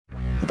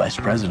vice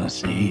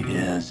presidency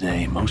is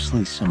a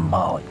mostly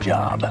symbolic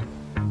job.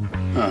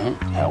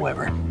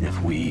 However,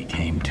 if we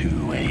came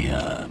to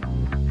a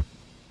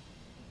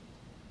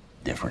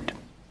different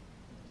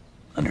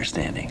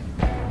understanding,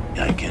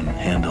 I can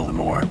handle the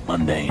more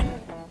mundane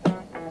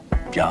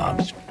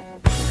jobs,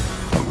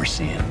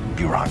 overseeing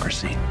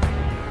bureaucracy,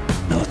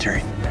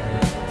 military,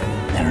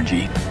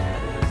 energy,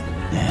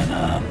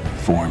 and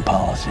foreign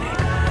policy.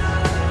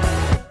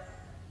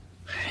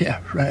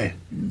 Yeah, right.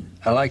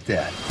 I like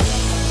that.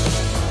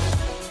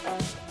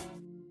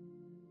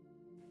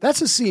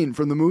 That's a scene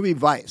from the movie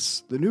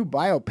Vice, the new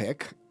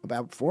biopic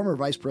about former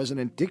Vice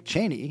President Dick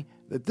Cheney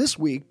that this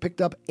week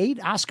picked up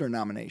 8 Oscar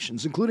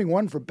nominations, including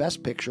one for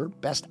Best Picture,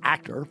 Best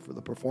Actor for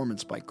the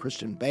performance by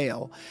Christian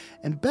Bale,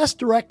 and Best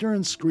Director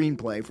and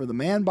Screenplay for the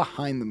man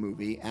behind the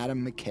movie,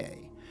 Adam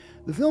McKay.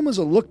 The film is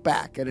a look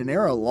back at an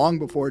era long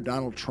before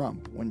Donald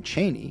Trump, when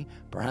Cheney,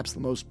 perhaps the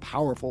most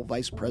powerful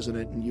vice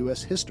president in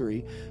U.S.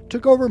 history,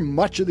 took over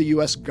much of the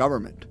U.S.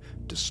 government,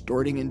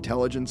 distorting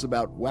intelligence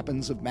about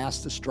weapons of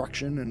mass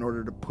destruction in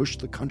order to push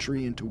the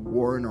country into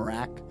war in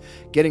Iraq,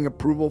 getting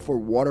approval for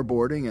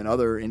waterboarding and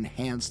other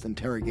enhanced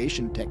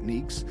interrogation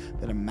techniques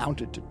that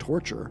amounted to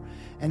torture,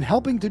 and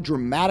helping to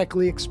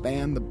dramatically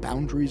expand the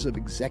boundaries of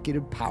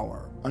executive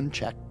power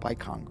unchecked by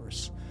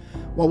Congress.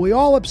 While we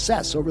all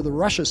obsess over the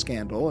Russia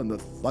scandal and the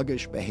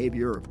thuggish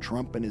behavior of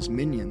Trump and his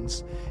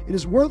minions, it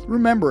is worth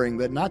remembering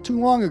that not too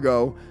long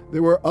ago,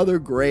 there were other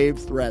grave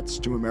threats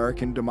to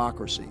American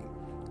democracy.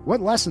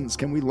 What lessons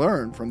can we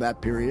learn from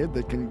that period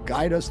that can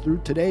guide us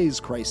through today's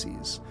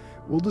crises?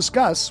 We'll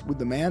discuss with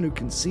the man who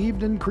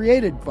conceived and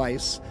created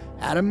Vice,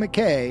 Adam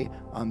McKay,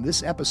 on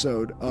this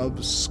episode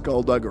of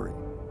Skullduggery.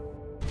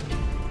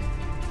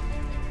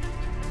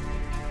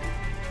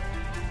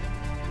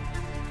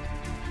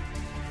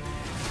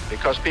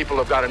 Because people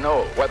have got to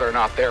know whether or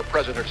not their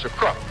president's a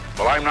crook.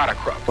 Well, I'm not a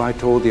crook. I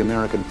told the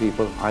American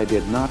people I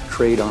did not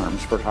trade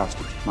arms for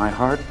hostage. My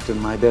heart and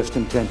my best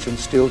intentions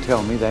still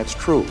tell me that's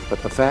true,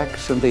 but the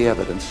facts and the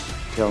evidence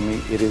tell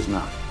me it is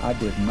not. I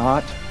did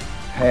not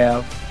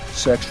have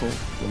sexual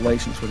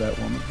relations with that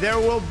woman. There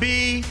will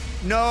be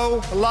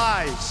no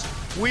lies.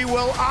 We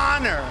will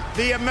honor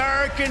the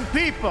American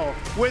people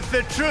with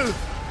the truth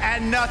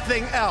and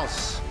nothing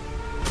else.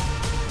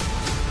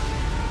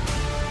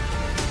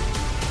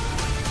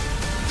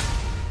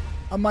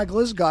 I'm Michael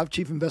Isikoff,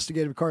 Chief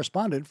Investigative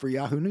Correspondent for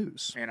Yahoo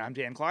News. And I'm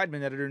Dan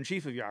Kleidman,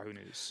 Editor-in-Chief of Yahoo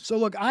News. So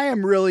look, I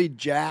am really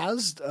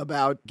jazzed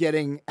about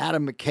getting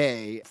Adam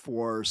McKay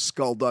for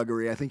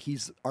Skullduggery. I think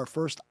he's our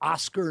first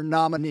Oscar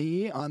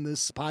nominee on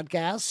this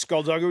podcast.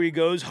 Skullduggery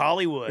goes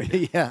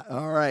Hollywood. Yeah,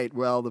 all right.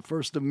 Well, the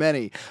first of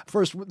many.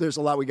 First, there's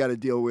a lot we got to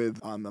deal with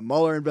on the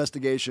Mueller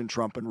investigation,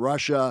 Trump and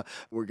Russia.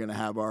 We're going to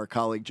have our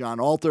colleague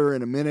John Alter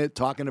in a minute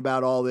talking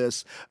about all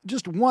this.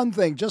 Just one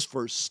thing, just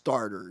for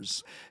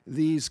starters,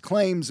 these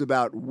claims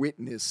about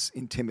witness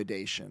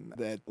intimidation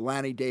that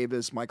Lanny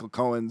Davis, Michael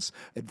Cohen's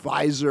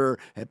advisor,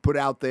 had put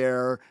out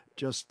there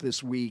just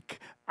this week.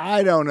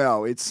 I don't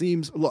know. It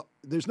seems, look,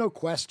 there's no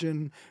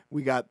question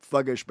we got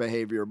thuggish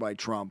behavior by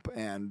Trump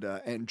and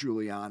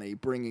Giuliani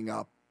bringing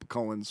up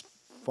Cohen's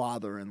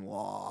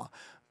father-in-law.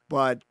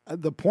 But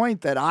the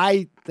point that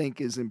I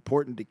think is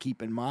important to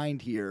keep in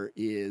mind here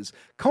is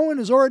Cohen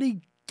has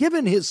already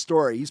given his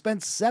story. He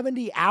spent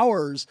 70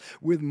 hours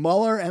with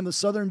Mueller and the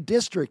Southern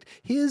District.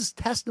 His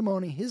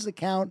testimony, his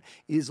account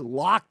is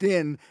locked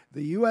in.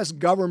 The U.S.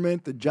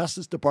 government, the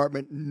Justice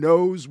Department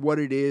knows what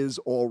it is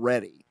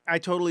already. I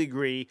totally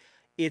agree.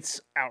 It's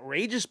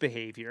outrageous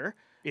behavior.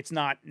 It's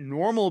not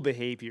normal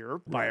behavior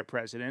by a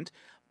president.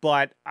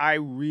 But I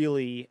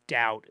really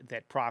doubt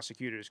that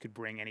prosecutors could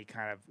bring any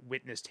kind of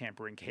witness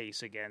tampering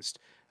case against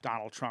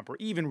Donald Trump or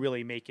even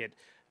really make it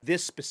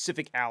this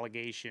specific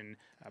allegation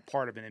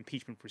part of an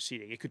impeachment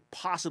proceeding. It could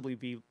possibly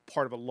be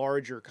part of a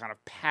larger kind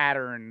of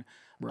pattern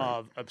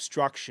of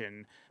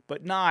obstruction,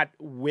 but not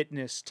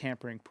witness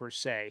tampering per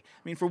se.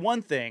 I mean, for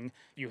one thing,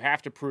 you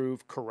have to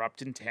prove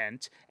corrupt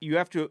intent. You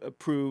have to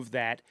prove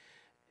that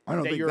I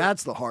don't think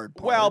that's the hard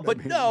part. Well, but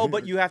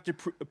but you have to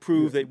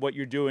prove that what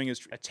you're doing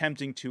is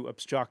attempting to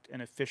obstruct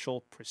an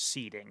official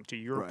proceeding, to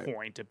your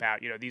point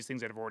about, these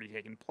things that have already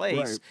taken place.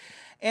 Right.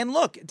 And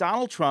look,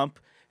 Donald Trump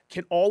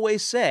can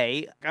always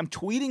say, I'm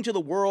tweeting to the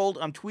world,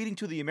 I'm tweeting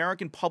to the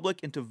American public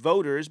and to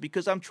voters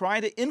because I'm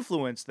trying to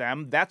influence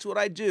them. That's what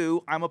I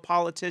do. I'm a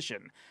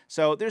politician.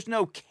 So there's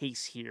no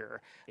case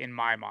here in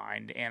my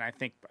mind, and I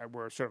think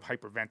we're sort of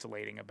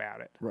hyperventilating about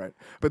it. Right.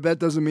 But that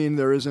doesn't mean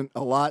there isn't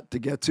a lot to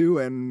get to,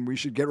 and we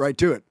should get right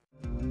to it.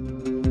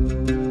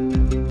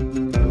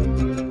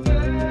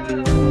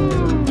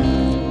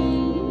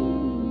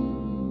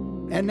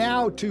 And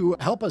now to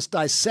help us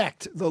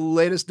dissect the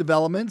latest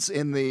developments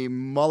in the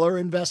Mueller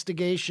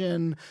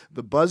investigation,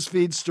 the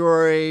BuzzFeed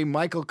story,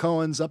 Michael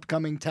Cohen's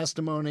upcoming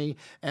testimony,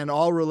 and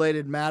all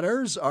related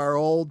matters, our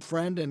old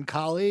friend and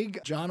colleague,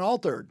 John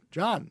Alter.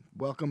 John,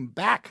 welcome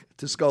back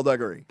to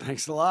Skullduggery.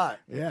 Thanks a lot.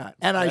 Yeah.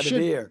 And I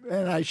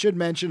should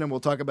mention, and we'll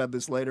talk about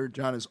this later,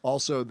 John is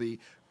also the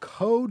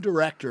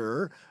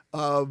co-director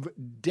of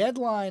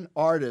Deadline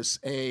Artists,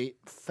 a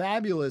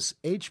fabulous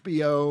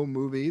HBO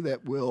movie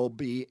that will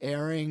be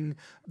airing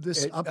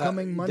this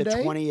upcoming Monday. The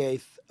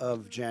 28th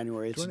of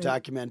January. It's a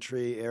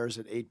documentary, airs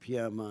at 8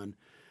 p.m. on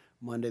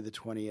Monday the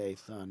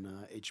 28th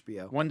on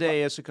HBO. One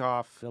day,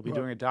 Isikoff, they'll be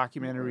doing a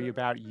documentary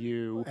about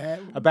you,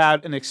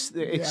 about an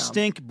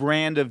extinct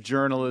brand of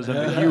journalism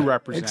that you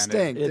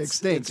represented.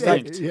 Extinct.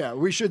 Yeah,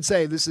 we should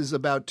say this is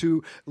about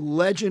two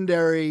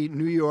legendary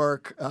New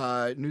York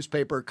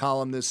newspaper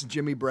columnists,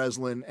 Jimmy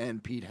Breslin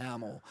and Pete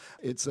Hamill.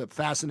 It's a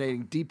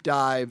fascinating deep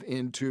dive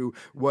into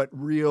what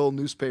real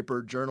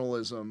newspaper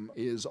journalism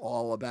is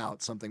all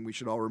about, something we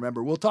should all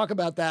remember. We'll talk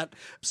about that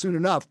soon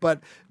enough.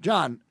 But,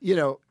 John,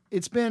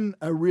 it's been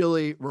a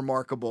really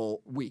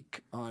remarkable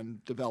week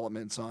on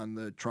developments on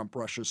the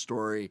Trump-Russia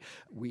story.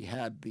 We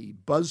had the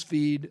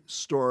BuzzFeed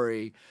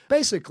story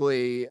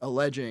basically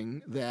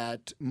alleging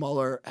that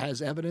Mueller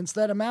has evidence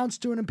that amounts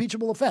to an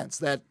impeachable offense,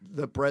 that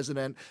the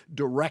president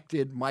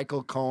directed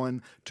Michael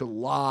Cohen to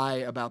lie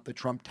about the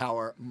Trump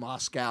Tower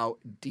Moscow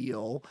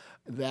deal.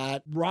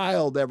 That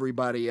riled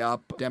everybody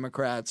up.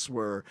 Democrats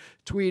were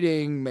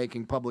tweeting,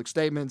 making public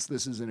statements.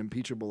 This is an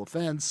impeachable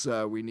offense.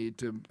 We need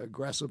to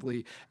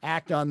aggressively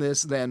act on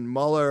this. Then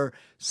Mueller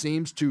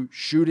seems to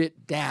shoot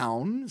it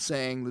down,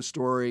 saying the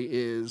story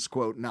is,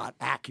 quote, not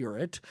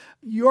accurate.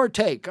 Your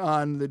take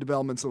on the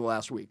developments of the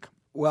last week?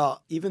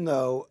 Well, even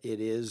though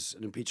it is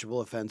an impeachable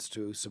offense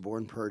to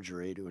suborn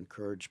perjury, to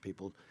encourage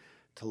people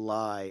to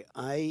lie,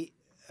 I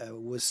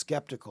was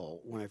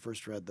skeptical when I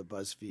first read the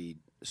BuzzFeed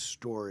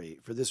story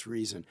for this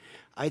reason.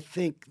 I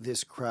think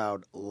this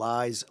crowd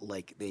lies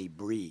like they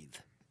breathe.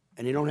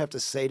 And you don't have to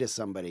say to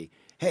somebody,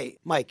 hey,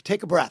 Mike,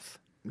 take a breath.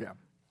 Yeah.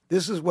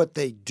 This is what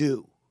they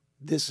do.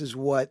 This is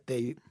what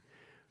they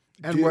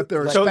do. What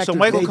they're so expected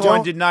Michael to do.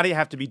 Cohen did not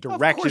have to be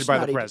directed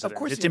by the president. Of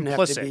course, it's he didn't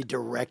implicit. have to be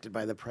directed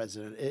by the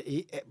president.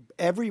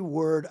 Every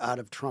word out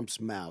of Trump's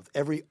mouth,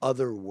 every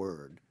other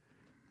word,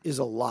 is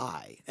a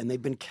lie, and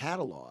they've been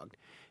cataloged.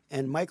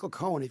 And Michael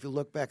Cohen, if you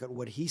look back at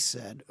what he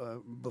said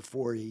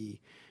before he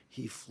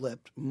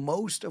flipped,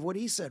 most of what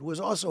he said was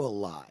also a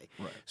lie.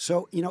 Right.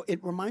 So,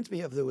 it reminds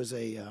me of there was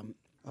a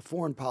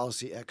foreign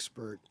policy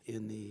expert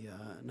in the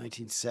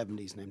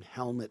 1970s named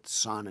Helmut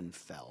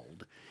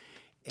Sonnenfeld.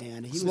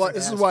 And he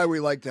this is why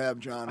we like to have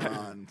John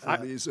on for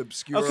these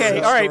obscure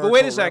Okay, all right, but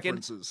wait a second.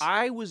 References.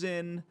 I was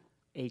in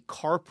a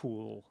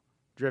carpool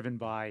driven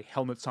by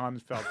Helmut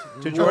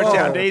Sonnenfeld to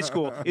Georgetown Day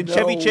School in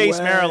Chevy Chase,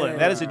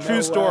 Maryland. That is a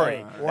true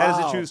story. Wow. That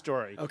is a true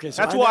story. Okay,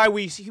 so that's why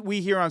we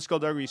here on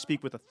Skullduggery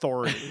speak with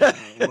authority.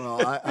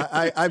 Well,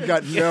 I've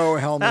got no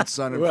Helmut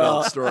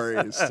Sonnenfeld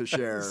stories to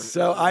share.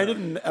 So I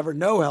didn't ever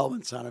know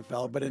Helmut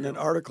Sonnenfeld, but in an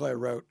article I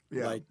wrote,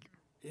 30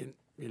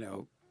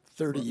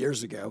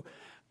 years ago,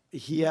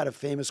 he had a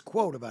famous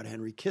quote about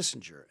Henry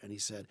Kissinger, and he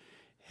said,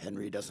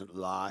 Henry doesn't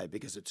lie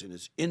because it's in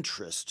his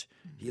interest.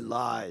 He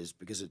lies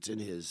because it's in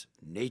his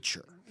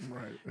nature.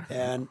 Right.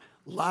 And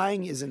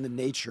lying is in the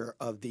nature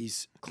of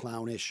these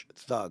clownish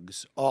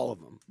thugs, all of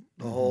them,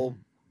 the whole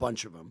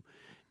bunch of them.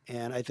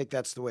 And I think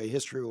that's the way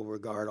history will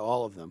regard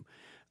all of them.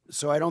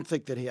 So I don't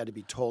think that he had to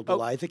be told to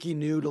lie. I think he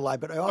knew to lie.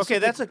 But I also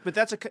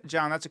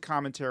John, that's a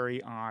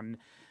commentary on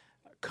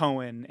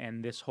Cohen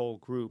and this whole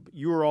group.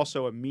 You were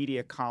also a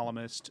media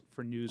columnist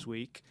for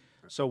Newsweek.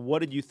 So what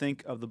did you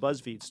think of the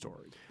BuzzFeed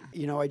story?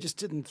 I just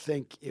didn't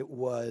think it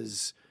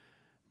was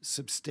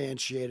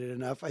substantiated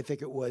enough. I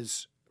think it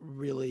was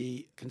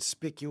really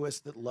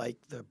conspicuous that, like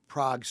the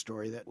Prague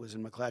story that was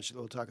in McClatchy that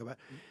we'll talk about,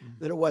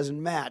 that it wasn't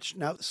matched.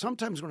 Now,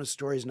 sometimes when a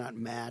story is not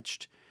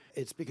matched,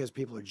 it's because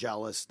people are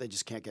jealous. They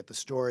just can't get the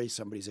story.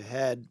 Somebody's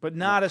ahead. But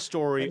not a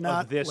story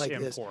not of this like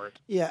import.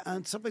 This. Yeah,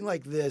 and something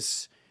like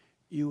this,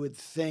 you would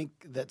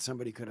think that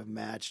somebody could have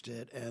matched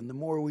it. And the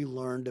more we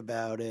learned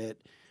about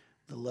it,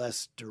 the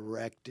less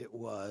direct it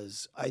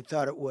was. I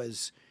thought it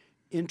was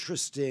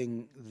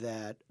interesting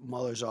that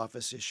Mueller's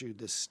office issued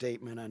this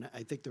statement, and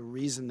I think the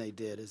reason they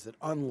did is that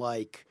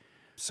unlike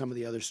some of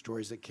the other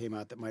stories that came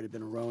out that might have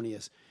been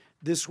erroneous,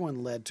 this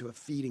one led to a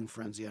feeding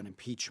frenzy on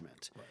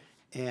impeachment. Right.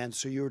 And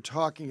so you were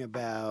talking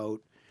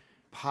about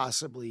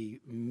possibly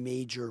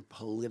major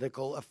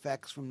political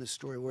effects from this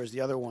story, whereas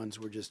the other ones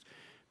were just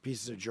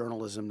pieces of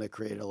journalism that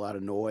created a lot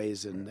of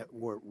noise and that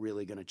weren't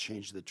really going to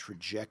change the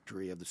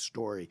trajectory of the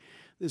story.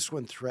 This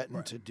one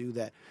threatened to do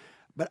that.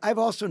 But I've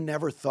also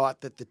never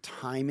thought that the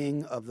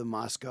timing of the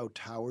Moscow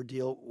Tower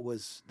deal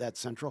was that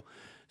central.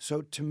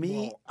 So to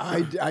me,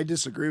 I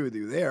disagree with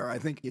you there. I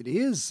think it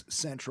is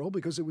central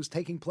because it was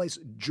taking place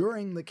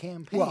during the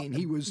campaign.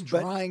 He was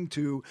trying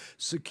to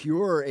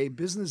secure a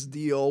business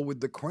deal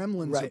with the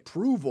Kremlin's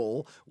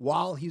approval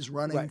while he's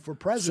running for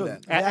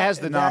president. So as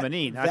the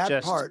nominee, not that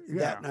just... part.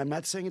 I'm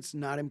not saying it's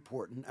not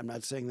important. I'm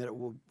not saying that it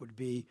would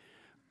be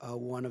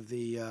one of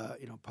the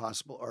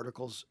possible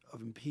articles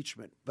of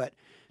impeachment. But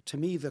to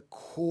me, the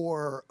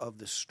core of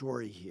the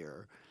story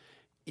here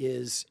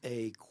is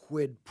a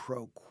quid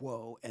pro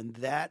quo, and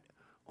that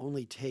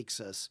only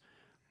takes us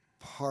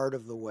part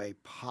of the way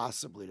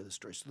possibly to the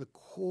story. So the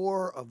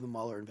core of the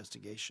Mueller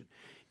investigation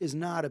is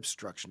not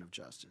obstruction of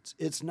justice.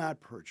 It's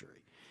not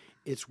perjury.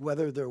 It's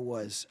whether there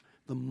was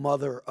the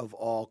mother of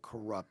all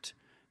corrupt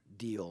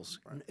deals,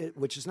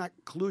 which is not,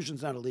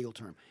 collusion's not a legal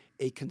term,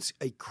 a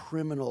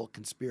criminal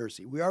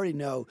conspiracy. We already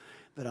know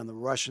that on the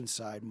Russian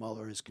side,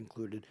 Mueller has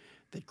concluded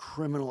that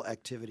criminal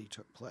activity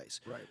took place.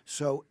 Right.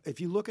 So if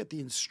you look at the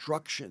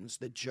instructions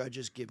that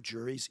judges give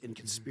juries in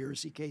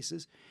conspiracy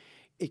cases,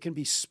 it can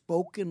be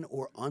spoken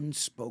or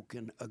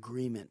unspoken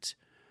agreement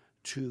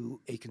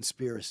to a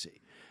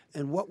conspiracy.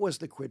 And what was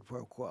the quid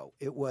pro quo?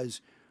 It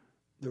was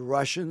the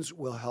Russians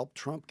will help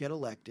Trump get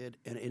elected,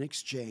 and in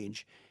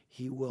exchange,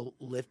 he will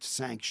lift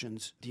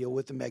sanctions, deal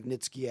with the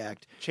Magnitsky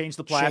Act, change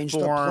the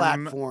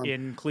platform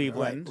in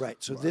Cleveland. Right.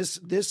 So this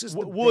is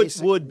the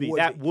would be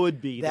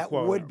the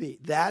quote. Would be.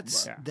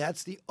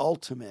 That's the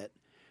ultimate,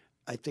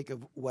 I think,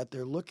 of what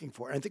they're looking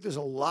for. And I think there's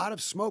a lot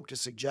of smoke to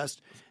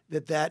suggest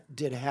that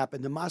did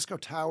happen. The Moscow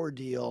Tower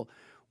deal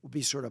would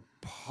be sort of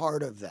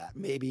part of that,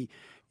 maybe,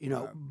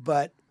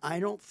 but I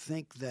don't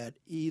think that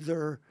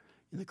either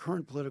in the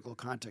current political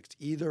context,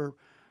 either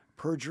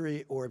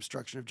perjury or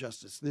obstruction of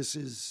justice. This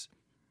is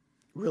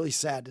really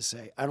sad to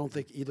say. I don't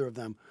think either of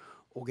them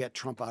will get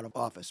Trump out of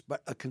office.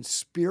 But a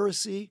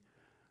conspiracy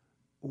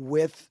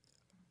with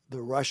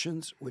the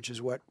Russians, which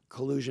is what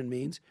collusion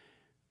means,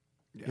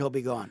 he'll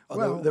be gone.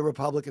 Well, the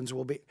Republicans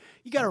will be.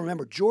 You got to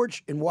remember,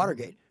 in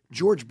Watergate,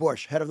 George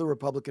Bush, head of the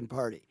Republican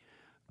Party,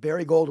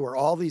 Barry Goldwater,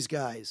 all these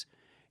guys,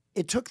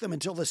 it took them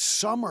until the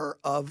summer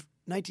of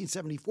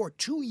 1974,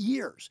 2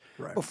 years.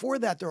 Right. Before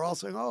that, they're all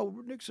saying,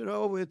 "Oh, Nixon,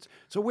 it's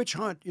a witch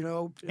hunt,"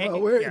 And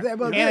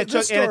it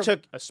took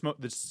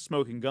the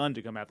smoking gun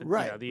to come out.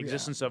 The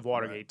existence of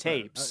Watergate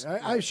tapes.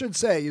 I should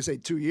say, you say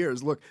 2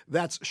 years. Look,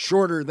 that's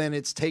shorter than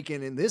it's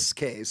taken in this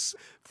case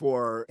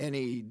for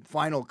any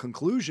final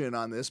conclusion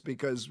on this,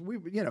 because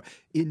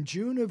in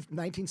June of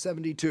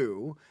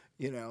 1972.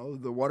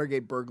 The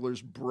Watergate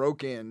burglars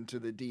broke into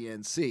the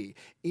DNC.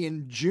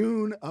 In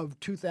June of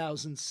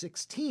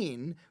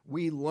 2016,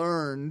 we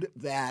learned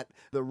that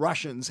the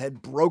Russians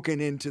had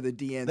broken into the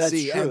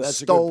DNC and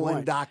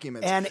stolen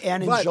documents. And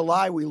in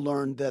July, we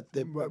learned that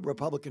the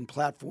Republican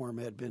platform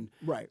had been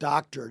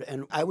doctored.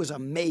 And I was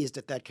amazed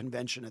at that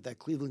convention, at that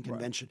Cleveland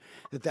convention,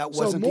 that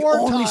wasn't the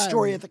only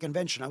story at the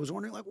convention. I was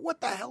wondering,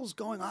 what the hell's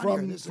going on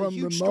here? From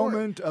the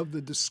moment of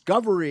the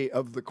discovery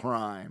of the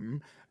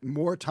crime,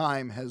 more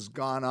time has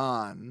gone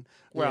on.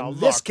 Well, in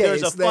this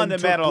case there's a than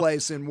fundamental, took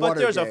place in Watergate.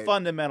 But there's a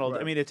fundamental.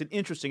 I mean, it's an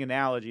interesting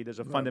analogy. There's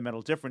a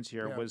fundamental difference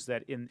here. Was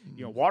that in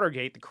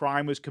Watergate, the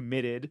crime was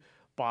committed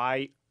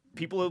by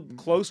people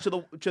close to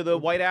the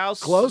White House,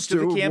 close to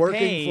the campaign,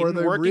 working for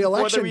the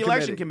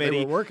re-election committee.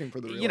 They were working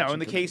for the in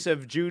the case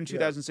of June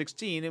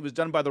 2016, it was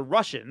done by the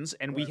Russians,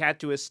 and we had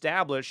to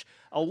establish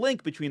a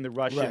link between the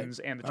Russians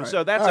and the. Right.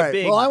 So that's a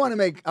big. Well, I want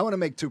to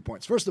make 2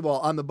 points. First of all,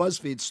 on the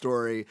BuzzFeed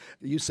story,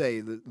 you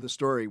say the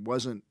story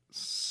wasn't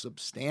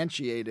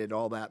substantiated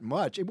all that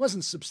much. It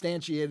wasn't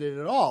substantiated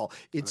at all.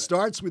 It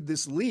starts with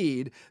this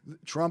lead.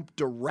 Trump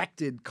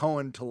directed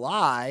Cohen to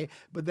lie,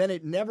 but then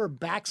it never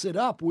backs it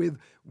up with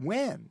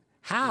when.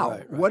 How?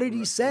 What did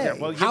he say? Yeah,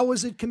 well, how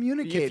was it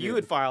communicated? If you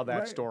had filed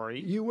that story,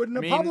 you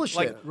wouldn't have published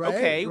it, right?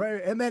 Okay.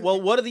 Right. And then,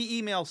 what do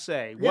the emails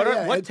say? What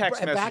text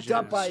messages? Backed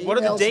up by what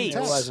are the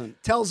dates?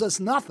 Tells us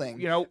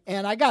nothing.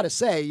 And I got to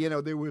say,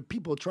 there were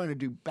people trying to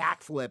do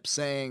backflips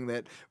saying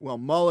that,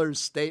 Mueller's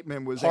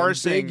statement was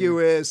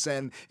ambiguous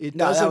and it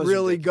doesn't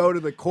really go to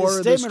the core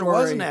of the story. The statement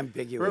wasn't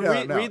ambiguous.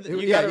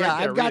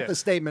 I've got the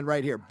statement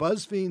right here.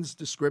 BuzzFeed's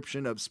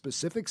description of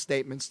specific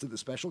statements to the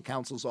special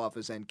counsel's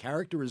office and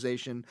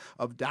characterization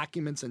of documents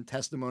and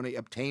testimony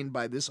obtained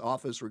by this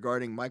office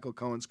regarding Michael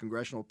Cohen's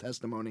congressional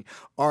testimony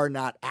are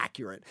not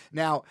accurate.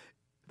 Now,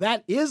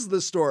 that is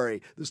the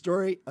story. The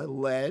story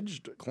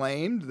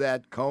claimed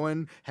that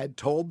Cohen had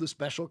told the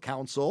special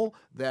counsel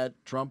that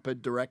Trump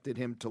had directed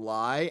him to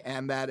lie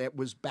and that it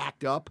was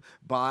backed up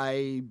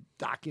by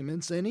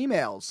documents and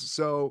emails.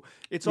 So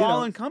it's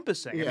all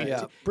encompassing.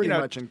 Pretty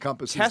much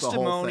encompasses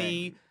testimony the whole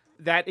thing.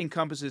 That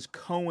encompasses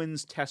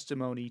Cohen's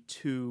testimony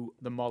to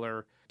the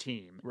Mueller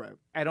team. Right.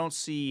 I don't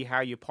see how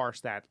you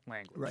parse that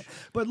language. Right.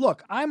 But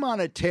look, I'm on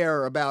a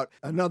tear about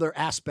another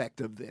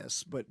aspect of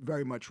this, but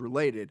very much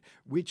related,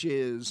 which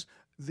is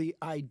the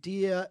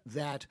idea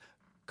that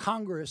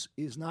Congress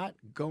is not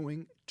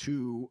going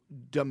to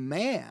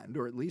demand,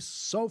 or at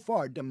least so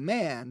far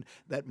demand,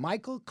 that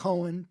Michael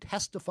Cohen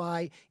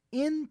testify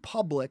in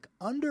public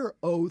under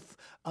oath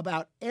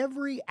about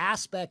every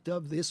aspect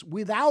of this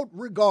without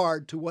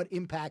regard to what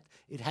impact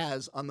it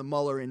has on the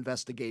Mueller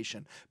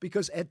investigation.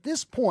 Because at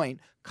this point,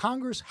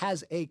 Congress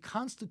has a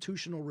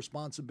constitutional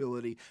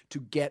responsibility to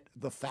get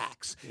the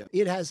facts. Yeah.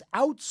 It has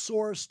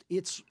outsourced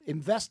its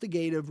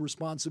investigative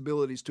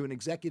responsibilities to an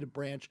executive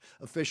branch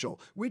official,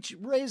 which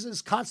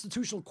raises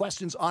constitutional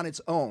questions on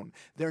its own.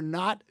 They're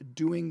not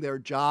doing their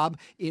job.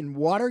 In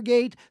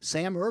Watergate,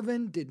 Sam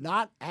Ervin did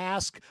not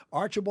ask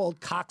Archibald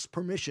Cox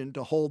permission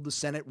to hold the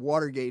Senate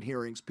Watergate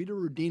hearings. Peter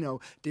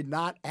Rudino did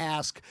not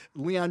ask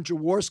Leon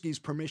Jaworski's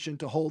permission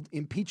to hold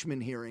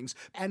impeachment hearings.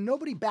 And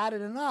nobody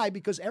batted an eye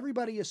because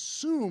everybody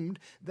assumed assumed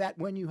that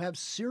when you have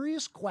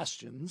serious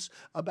questions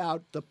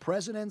about the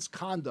president's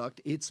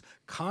conduct, it's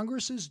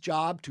Congress's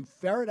job to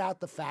ferret out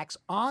the facts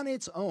on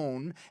its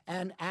own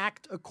and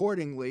act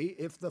accordingly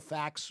if the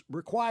facts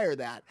require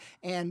that.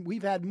 And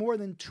we've had more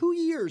than 2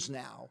 years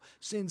now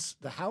since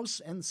the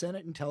House and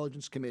Senate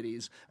Intelligence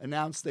Committees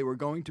announced they were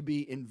going to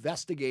be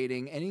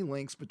investigating any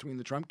links between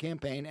the Trump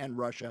campaign and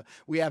Russia.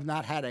 We have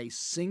not had a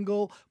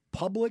single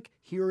public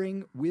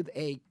hearing with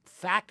a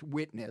fact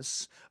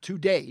witness to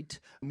date,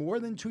 more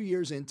than 2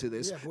 years into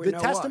this. The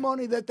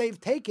testimony that they've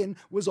taken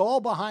was all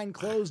behind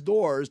closed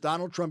doors.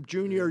 Donald Trump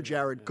Jr.,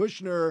 Jared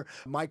Kushner,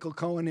 Michael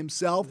Cohen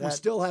himself. We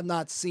still have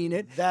not seen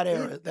it. That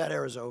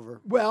era's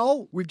over.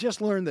 Well, we've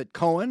just learned that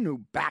Cohen, who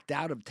backed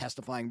out of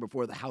testifying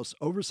before the House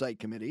Oversight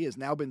Committee, has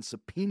now been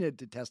subpoenaed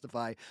to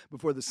testify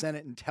before the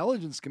Senate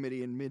Intelligence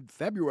Committee in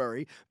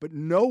mid-February, but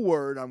no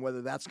word on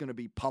whether that's going to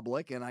be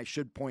public. And I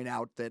should point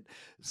out that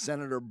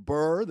Senator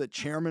Burr, the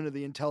chairman of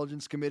the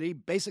Intelligence Committee,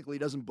 basically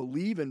doesn't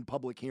believe in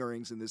public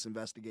hearings in this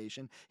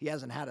investigation. He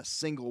hasn't had a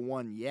single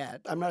one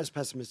yet. I'm not as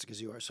pessimistic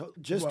as you are. So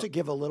just to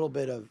give a little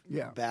bit of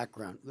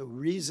background, the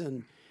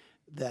reason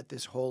that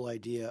this whole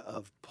idea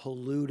of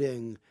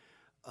polluting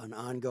an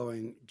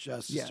ongoing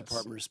Justice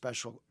Department or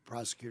special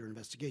prosecutor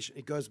investigation,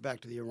 it goes back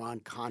to the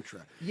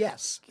Iran-Contra.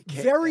 Yes,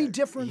 very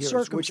different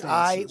hearings,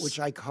 circumstances. which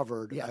I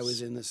covered. Yes. I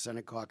was in the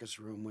Senate caucus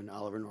room when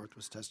Oliver North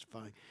was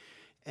testifying.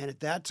 And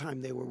at that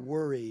time, they were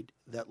worried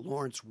that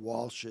Lawrence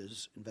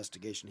Walsh's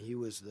investigation, he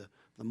was the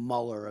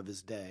Mueller of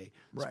his day,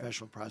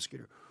 special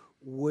prosecutor,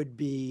 would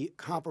be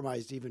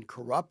compromised, even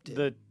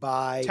corrupted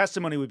by...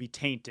 testimony would be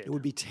tainted. It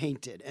would be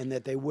tainted, and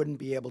that they wouldn't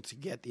be able to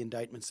get the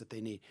indictments that they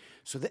need.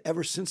 So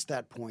ever since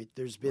that point,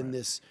 there's been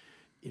this...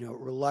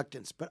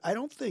 reluctance, but I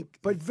don't think.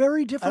 But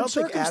very different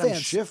circumstances. Adam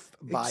Schiff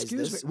buys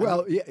this.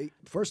 Well,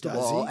 first of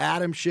all,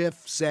 Adam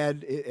Schiff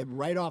said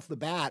right off the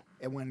bat,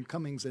 and when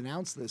Cummings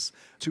announced this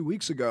 2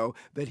 weeks ago,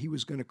 that he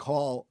was going to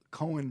call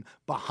Cohen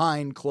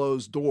behind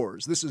closed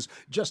doors. This is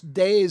just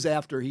days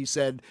after he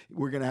said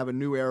we're going to have a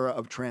new era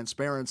of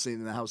transparency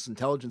in the House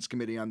Intelligence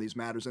Committee on these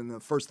matters. And the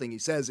first thing he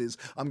says is,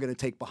 I'm going to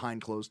take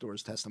behind closed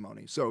doors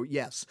testimony. So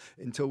yes,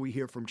 until we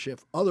hear from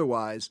Schiff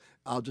otherwise,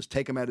 I'll just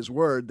take him at his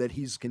word that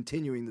he's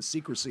continuing the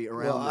secrecy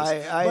around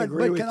this. I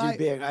agree with you,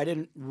 Bing. I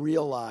didn't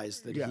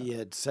realize that he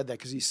had said that,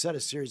 because he said a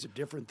series of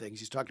different things.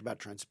 He's talked about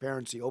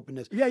transparency,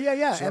 openness.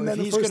 Yeah. So and if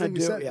then he's going to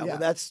do it, well,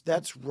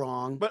 that's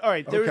wrong. But all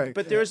right,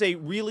 there's a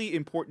really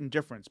important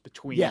difference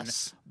between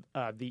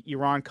the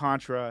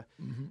Iran-Contra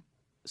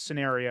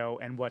scenario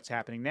and what's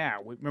happening now.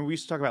 Remember, we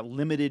used to talk about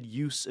limited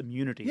use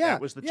immunity.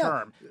 That was the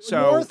term. So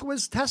North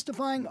was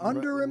testifying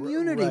under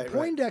immunity.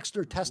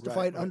 Poindexter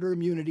testified under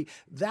immunity.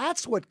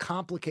 That's what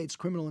complicates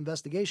criminal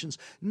investigations.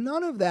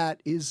 None of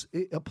that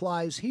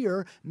applies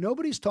here.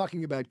 Nobody's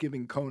talking about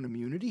giving Cohen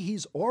immunity.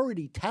 He's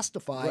already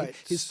testified.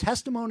 His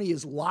testimony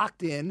is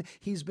locked in.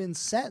 He's been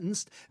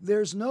sentenced.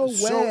 There's no way.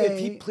 So if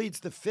he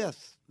pleads the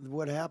fifth,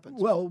 what happens?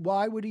 Well,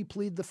 why would he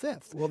plead the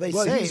fifth? Well, they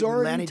say he's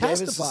already Lanny testified.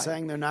 Davis is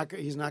saying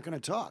he's not going to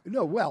talk.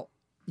 No, well,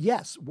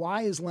 yes.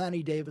 Why is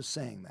Lanny Davis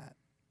saying that?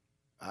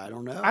 I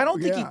don't know. I don't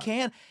think he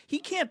can. He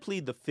can't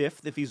plead the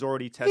fifth if he's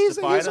already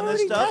testified on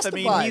this stuff.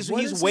 Testified. I mean,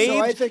 he's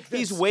waived.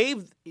 He's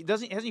waived.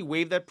 Hasn't he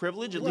waived that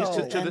privilege at least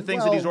to the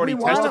things that he's already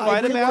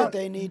testified about? What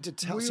they need to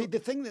tell. See, the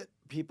thing that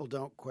people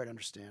don't quite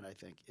understand, I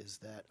think, is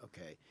that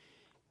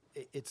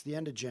it's the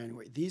end of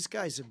January. These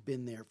guys have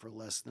been there for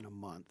less than a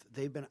month.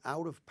 They've been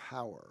out of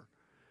power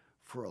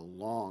for a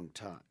long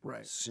time,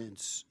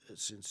 since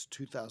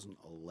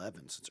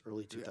 2011, since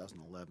early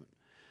 2011.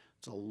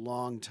 It's a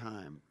long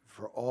time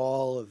for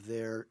all of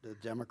the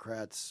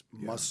Democrats'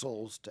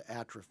 muscles to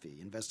atrophy,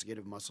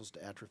 investigative muscles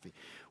to atrophy.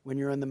 When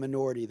you're in the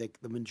minority,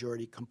 the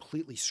majority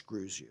completely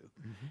screws you.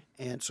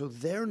 And so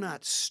they're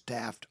not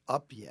staffed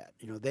up yet.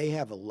 They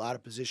have a lot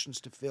of positions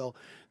to fill.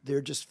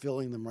 They're just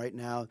filling them right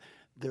now.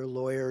 Their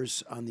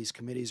lawyers on these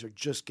committees are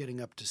just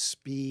getting up to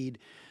speed.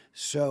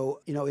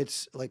 So,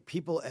 it's like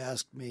people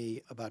asked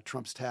me about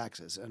Trump's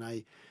taxes, and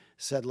I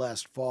said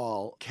last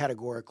fall,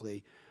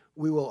 categorically,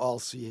 we will all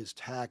see his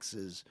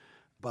taxes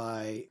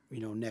by,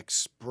 next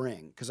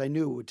spring, because I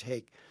knew it would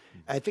take,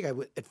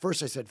 at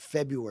first I said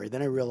February,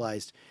 then I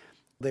realized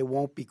they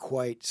won't be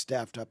quite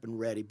staffed up and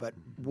ready. But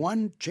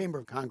one chamber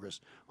of Congress,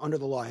 under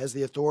the law, has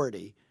the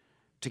authority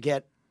to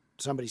get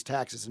somebody's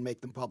taxes and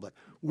make them public.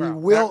 That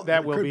will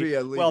be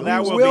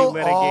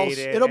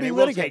litigated. It'll be litigated.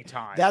 Will take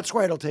time. That's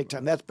why it'll take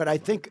time. But I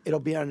think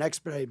it'll be on an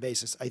expedited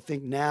basis. I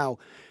think now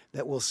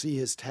that we'll see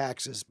his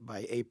taxes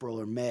by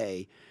April or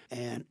May,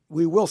 and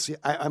we will see.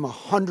 I'm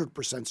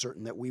 100%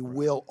 certain that we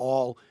will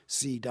all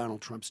see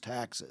Donald Trump's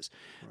taxes,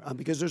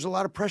 because there's a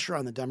lot of pressure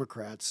on the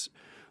Democrats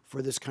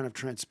for this kind of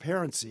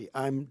transparency.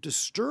 I'm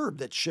disturbed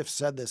that Schiff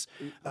said this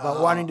about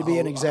wanting to be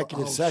an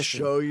executive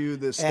session. I'll show you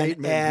the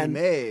statement he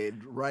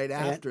made right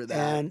after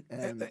that.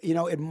 And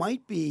it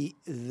might be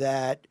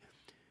that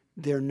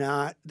they're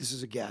not, this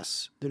is a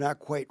guess, they're not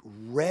quite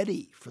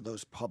ready for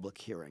those public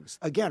hearings.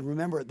 Again,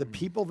 remember, the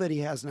people that he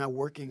has now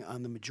working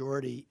on the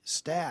majority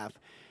staff,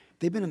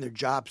 they've been in their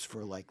jobs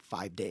for like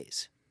 5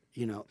 days.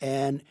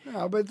 and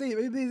no, but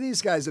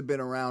these guys have been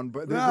around.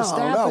 But the No,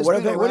 staff no, has what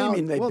been do you around.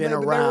 mean they've Well, been They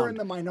were around? in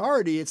the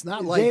minority. It's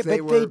not like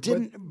they were. They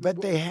didn't.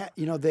 But they had.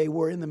 They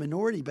were in the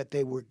minority, but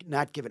they were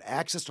not given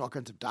access to all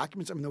kinds of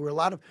documents. I mean, there were a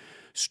lot of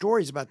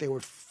stories about they were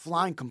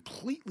flying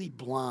completely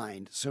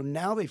blind. So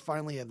now they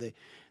finally have the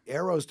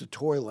arrows to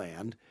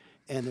Toyland,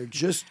 and they're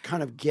just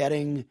kind of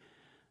getting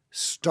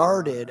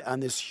started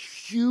on this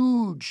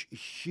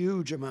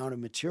huge amount of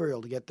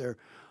material to get their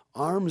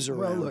arms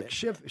around Well, look, it.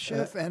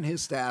 Schiff and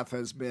his staff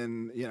have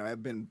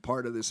been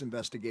part of this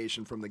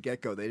investigation from the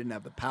get-go. They didn't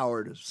have the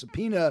power to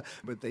subpoena,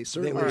 but they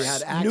certainly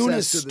had access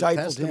Nunes to the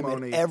stifled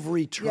testimony. him at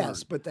every turn.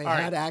 Yes, but they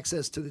had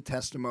access to the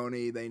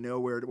testimony. They know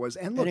where it was.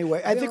 And look,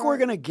 Anyway, I think we're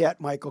going to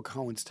get Michael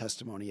Cohen's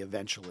testimony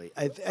eventually.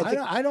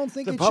 I don't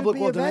think the it public should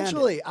be will demand it.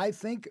 eventually. I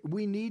think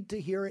we need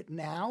to hear it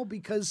now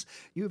because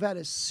you've had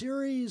a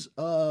series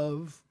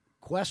of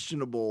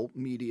questionable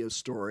media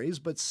stories,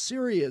 but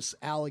serious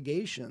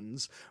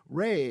allegations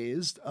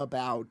raised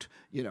about,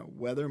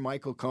 whether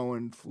Michael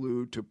Cohen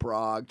flew to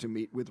Prague to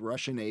meet with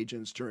Russian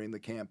agents during the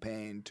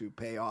campaign to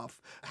pay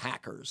off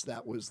hackers.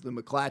 That was the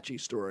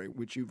McClatchy story,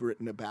 which you've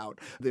written about.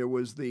 There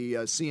was the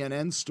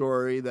CNN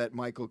story that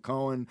Michael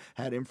Cohen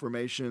had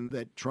information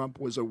that Trump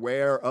was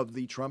aware of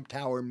the Trump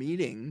Tower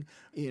meeting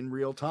in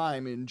real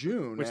time in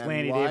June. Which and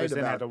Lanny lied Davis then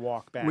about, had to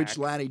walk back. Which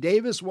Lanny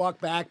Davis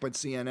walked back, but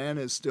CNN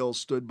has still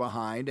stood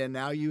behind. And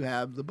now you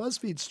have the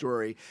BuzzFeed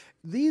story.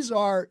 These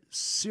are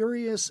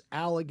serious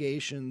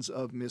allegations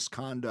of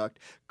misconduct.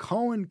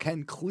 Cohen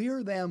can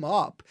clear them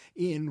up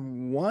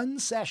in one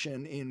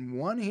session, in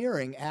one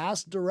hearing,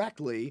 asked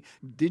directly,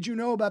 did you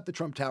know about the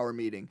Trump Tower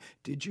meeting?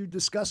 Did you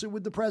discuss it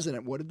with the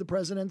president? What did the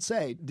president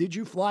say? Did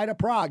you fly to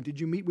Prague? Did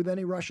you meet with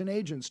any Russian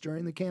agents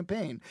during the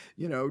campaign?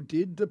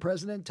 Did the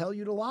president tell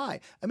you to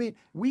lie? I mean,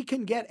 we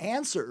can get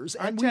answers,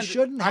 and we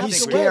shouldn't have to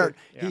He's wait. scared.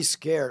 Yeah. He's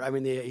scared. I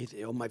mean,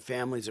 my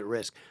family's at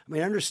risk. I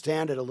mean, I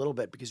understand it a little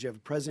bit because you have a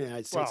president of the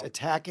United States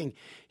attacking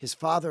his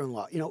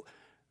father-in-law.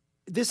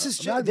 This is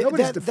just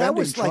nobody's defending that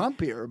was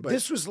Trump like, here, but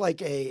this was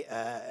like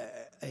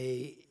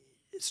a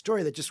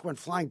story that just went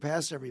flying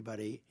past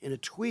everybody in a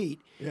tweet.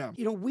 Yeah.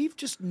 We've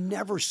just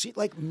never seen,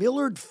 like,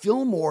 Millard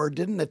Fillmore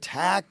didn't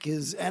attack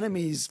his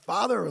enemy's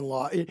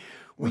father-in-law.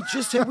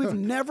 We've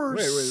never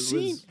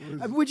seen.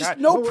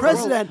 No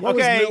president. What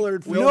was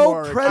Millard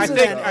Fillmore? No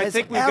president. I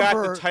think we got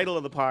the title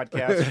of the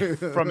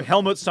podcast from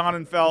Helmut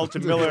Sonnenfeld to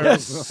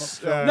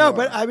Miller's. No,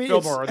 but I mean,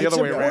 Fillmore, the it's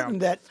other way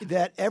important around.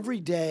 that every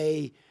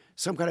day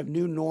some kind of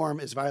new norm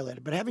is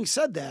violated. But having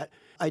said that,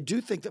 I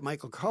do think that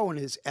Michael Cohen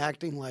is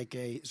acting like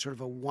a sort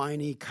of a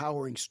whiny,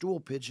 cowering stool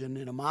pigeon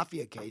in a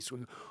mafia case.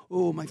 When,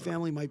 my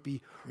family might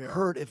be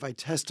hurt if I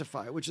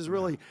testify, which is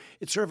really,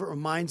 it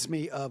reminds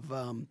me of,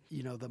 the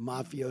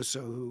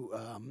mafioso who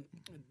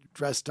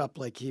dressed up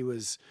like he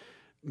was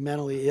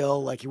mentally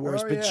ill, like he wore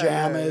his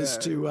pajamas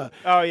to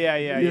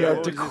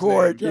to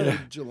court.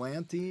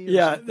 Gelante.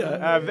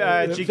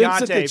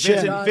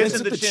 Gigante.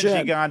 Vincent the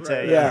Chin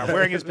Gigante.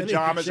 Wearing his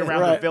pajamas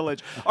around the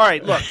village. All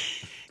right, look.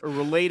 A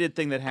related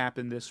thing that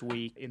happened this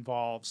week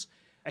involves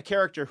a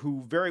character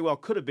who very well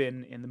could have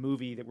been in the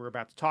movie that we're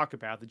about to talk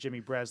about, the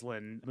Jimmy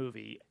Breslin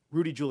movie,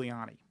 Rudy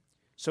Giuliani.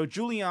 So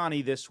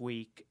Giuliani this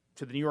week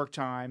to the New York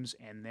Times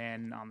and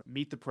then on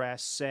Meet the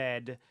Press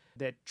said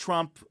that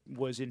Trump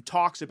was in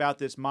talks about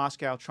this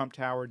Moscow Trump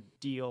Tower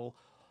deal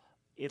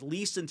at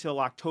least until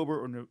October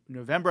or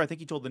November. I think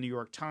he told the New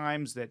York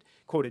Times that,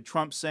 quoted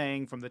Trump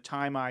saying, from the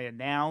time I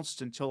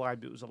announced until I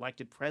was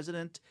elected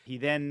president. He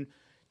then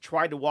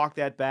tried to walk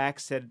that back,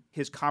 said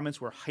his comments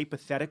were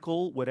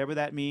hypothetical, whatever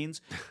that means.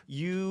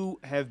 You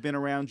have been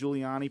around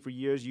Giuliani for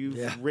years.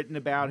 You've written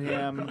about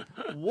him.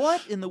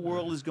 What in the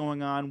world is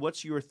going on?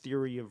 What's your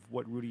theory of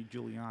what Rudy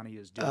Giuliani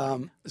is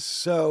doing?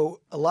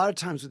 So a lot of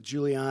times with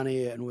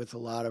Giuliani and with a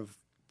lot of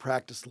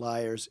practiced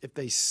liars, if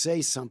they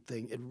say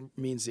something, it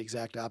means the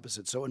exact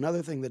opposite. So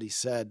another thing that he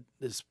said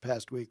this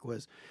past week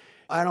was,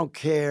 I don't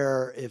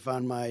care if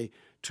on my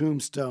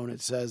tombstone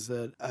it says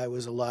that I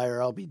was a liar,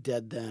 I'll be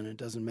dead then, it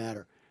doesn't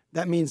matter.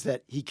 That means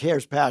that he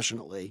cares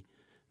passionately,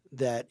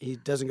 that he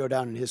doesn't go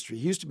down in history.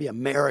 He used to be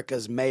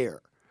America's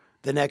mayor,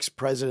 the next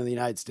president of the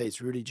United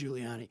States, Rudy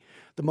Giuliani.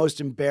 The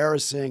most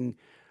embarrassing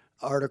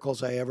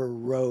articles I ever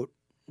wrote,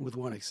 with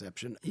one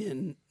exception,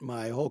 in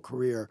my whole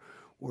career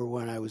were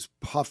when I was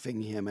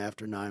puffing him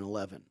after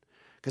 9/11.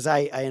 Because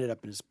I ended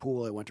up in his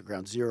pool. I went to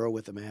Ground Zero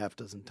with him a half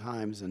dozen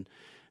times, and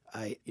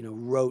I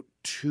wrote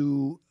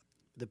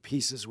the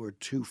pieces were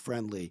too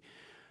friendly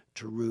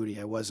to Rudy.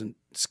 I wasn't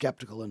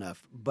skeptical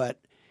enough. But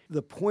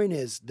the point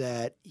is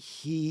that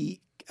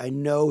I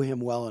know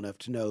him well enough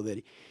to know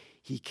that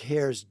he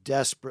cares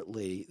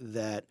desperately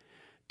that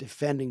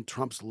defending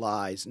Trump's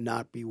lies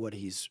not be what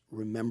he's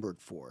remembered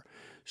for.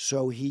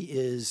 So he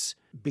is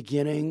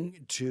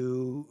beginning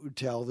to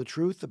tell the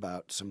truth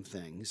about some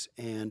things.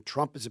 And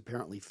Trump is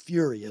apparently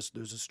furious.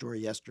 There's a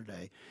story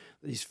yesterday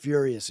that he's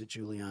furious at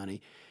Giuliani.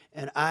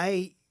 And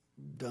I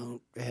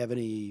don't have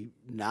any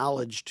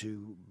knowledge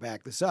to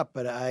back this up,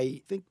 but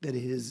I think that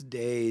his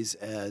days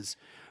as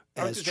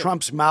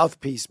Trump's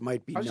mouthpiece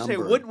might be numbered. I was going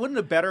to say, wouldn't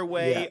a better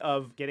way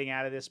of getting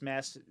out of this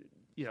mess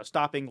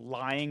stopping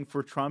lying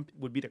for Trump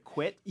would be to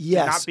quit?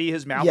 Yes. To not be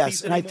his mouthpiece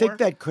Yes, and anymore? I think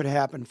that could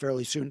happen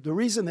fairly soon. The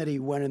reason that he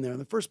went in there in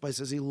the first place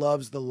is he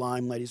loves the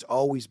limelight. He's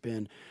always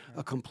been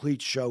a complete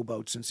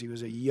showboat since he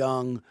was a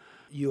young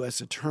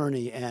U.S.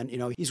 attorney. And,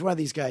 he's one of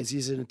these guys,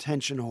 he's an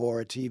attention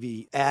whore, a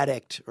TV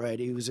addict, right?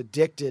 He was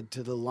addicted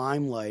to the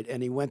limelight,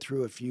 and he went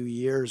through a few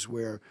years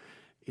where,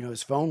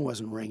 his phone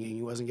wasn't ringing,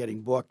 he wasn't getting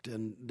booked,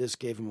 and this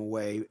gave him a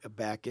way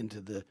back into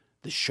the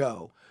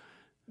show.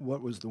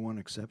 What was the one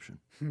exception?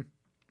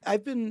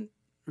 I've been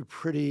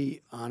pretty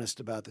honest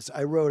about this.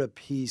 I wrote a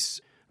piece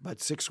about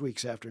 6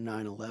 weeks after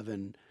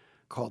 9/11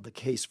 called The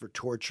Case for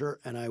Torture,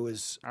 and I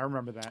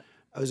remember that.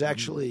 I was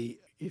actually,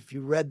 if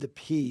you read the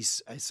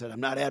piece, I said, I'm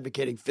not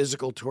advocating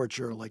physical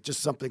torture, like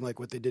just something like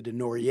what they did to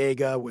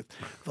Noriega with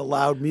the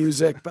loud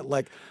music, but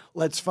like,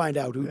 let's find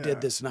out who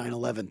did this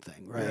 9/11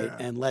 thing, right? Yeah.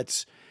 And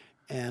let's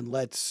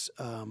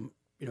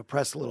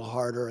press a little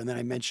harder. And then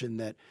I mentioned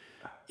that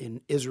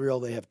in Israel,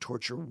 they have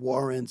torture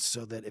warrants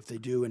so that if they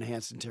do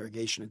enhanced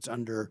interrogation, it's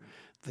under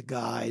the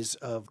guise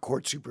of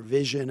court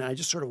supervision. And I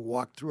just sort of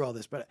walked through all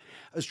this, but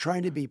I was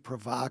trying to be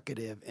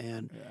provocative,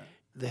 and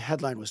the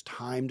headline was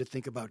 "Time to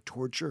Think About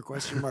Torture?" ?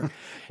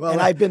 Well,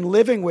 and I've been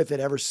living with it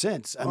ever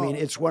since. I mean,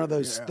 it's one of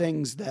those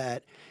things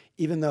that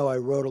even though I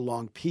wrote a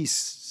long piece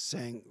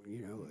saying,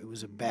 it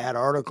was a bad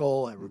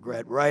article, I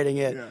regret writing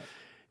it. Yeah.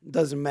 It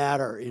doesn't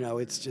matter,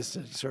 it's just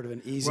a sort of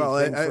an easy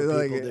thing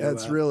for people to...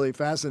 That's really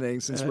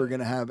fascinating, since we're going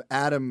to have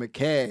Adam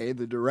McKay,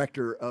 the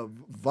director of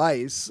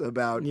Vice,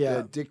 about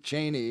Dick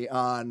Cheney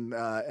on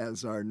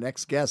as our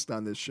next guest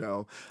on this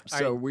show.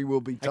 So we will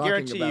be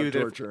talking about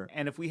torture.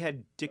 And if we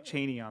had Dick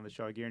Cheney on the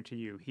show, I guarantee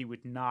you he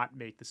would not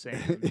make the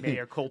same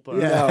mea culpa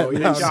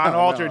that John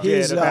Alter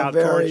did about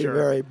torture.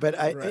 Very, but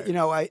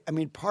I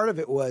mean, part of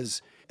it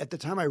was, at the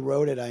time I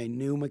wrote it, I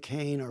knew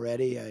McCain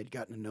already. I had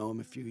gotten to know him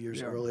a few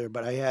years earlier,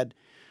 but I had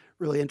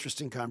really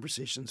interesting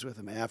conversations with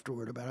him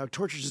afterward about how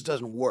torture just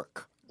doesn't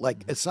work.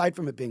 Like, aside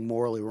from it being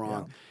morally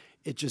wrong,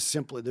 it just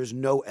simply, there's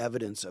no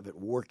evidence of it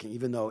working,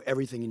 even though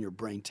everything in your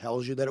brain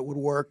tells you that it would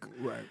work.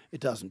 Right.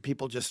 It doesn't.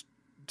 People just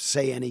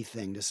say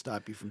anything to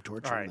stop you from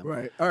torturing them.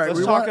 Right. All right.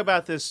 Let's talk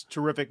about this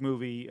terrific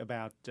movie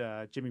about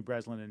Jimmy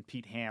Breslin and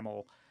Pete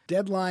Hamill.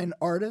 Deadline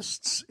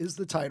Artists is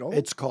the title.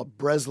 It's called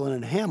Breslin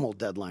and Hamill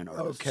Deadline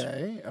Artists.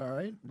 Okay, all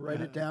right.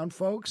 Write it down,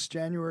 folks.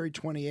 January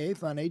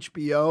 28th on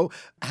HBO.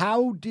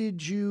 How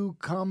did you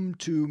come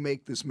to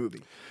make this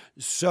movie?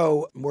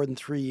 So, more than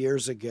 3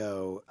 years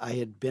ago, I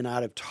had been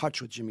out of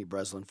touch with Jimmy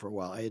Breslin for a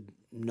while. I had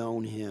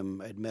known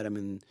him. I'd met him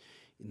in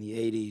the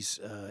 80s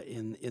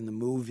in the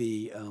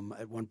movie.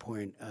 At one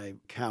point, I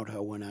count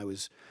how when I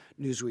was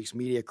Newsweek's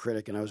media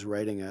critic and I was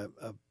writing a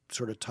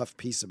sort of tough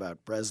piece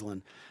about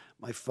Breslin,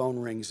 my phone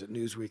rings at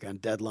Newsweek on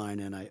deadline,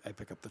 and I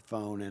pick up the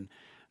phone, and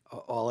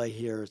all I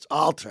hear is,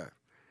 "Alter,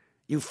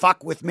 you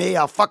fuck with me,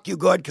 I'll fuck you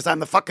good, because I'm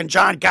the fucking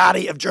John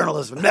Gotti of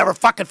journalism. Never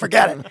fucking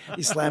forget it."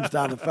 He slams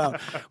down the phone,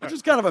 which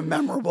is kind of a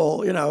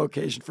memorable,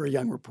 occasion for a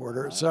young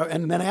reporter. So,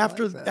 and then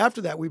after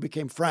that, we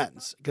became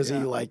friends, because he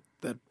liked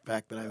the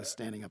fact that I was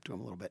standing up to him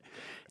a little bit.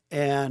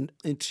 And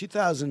in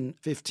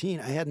 2015,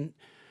 I hadn't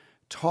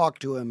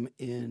talked to him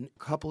in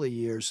a couple of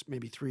years,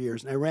 maybe 3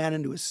 years, and I ran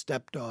into his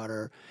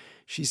stepdaughter.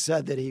 She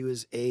said that he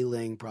was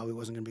ailing, probably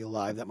wasn't going to be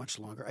alive that much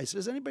longer. I said,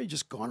 has anybody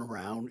just gone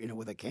around,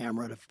 with a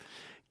camera to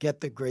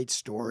get the great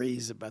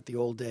stories about the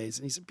old days?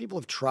 And he said, people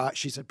have tried.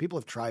 She said, people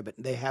have tried, but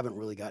they haven't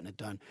really gotten it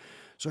done.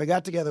 So I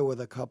got together with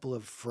a couple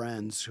of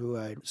friends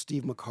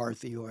Steve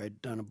McCarthy, who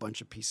I'd done a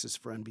bunch of pieces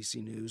for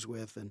NBC News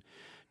with, and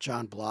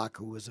John Block,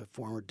 who was a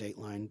former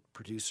Dateline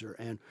producer.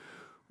 And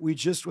we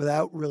just,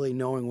 without really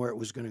knowing where it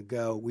was going to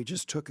go, we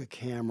just took a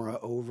camera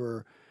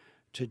over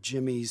to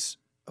Jimmy's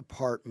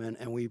apartment,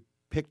 and we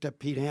picked up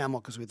Pete Hamill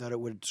because we thought it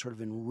would sort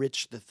of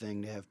enrich the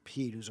thing to have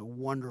Pete, who's a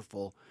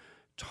wonderful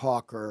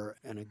talker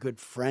and a good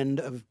friend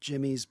of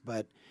Jimmy's,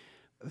 but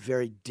a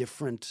very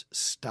different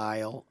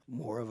style,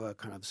 more of a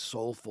kind of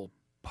soulful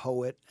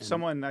poet.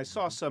 I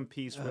saw some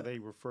piece where they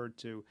referred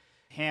to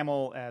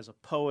Hamill as a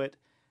poet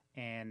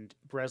and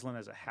Breslin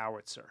as a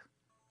howitzer.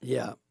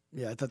 Yeah,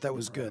 I thought that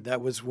was good.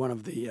 That was one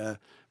of the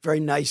very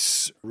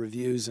nice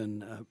reviews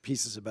and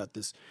pieces about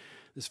this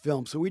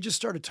film. So we just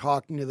started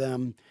talking to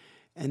them.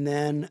 And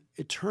then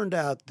it turned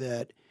out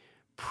that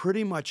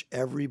pretty much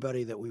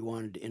everybody that we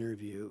wanted to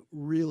interview,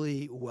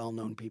 really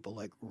well-known people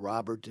like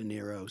Robert De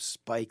Niro,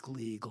 Spike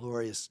Lee,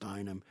 Gloria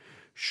Steinem,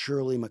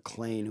 Shirley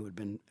MacLaine, who had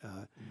been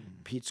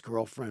Pete's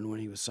girlfriend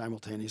when he was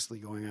simultaneously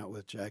going out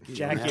with Jackie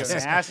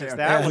Onassis.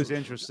 That was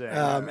interesting.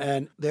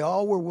 And they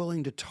all were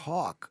willing to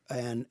talk.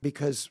 And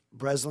because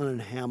Breslin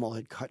and Hamill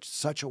had cut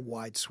such a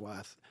wide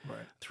swath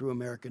through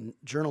American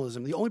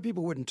journalism, the only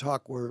people who wouldn't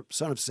talk were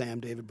Son of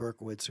Sam, David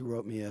Berkowitz, who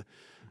wrote me a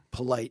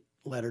polite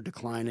letter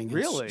declining.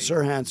 Really?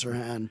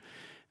 Sirhan.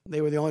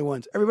 They were the only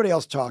ones. Everybody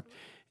else talked.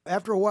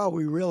 After a while,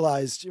 we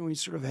realized we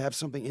sort of have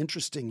something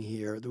interesting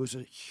here. There was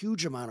a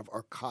huge amount of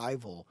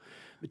archival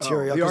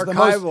material. The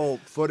archival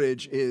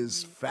footage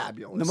is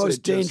fabulous. The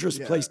most dangerous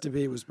place to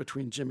be was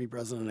between Jimmy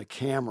Breslin and a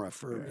camera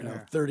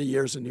for 30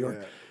 years in New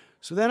York.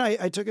 So then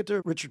I took it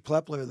to Richard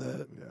Plepler,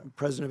 the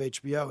president of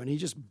HBO, and he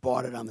just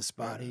bought it on the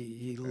spot.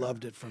 He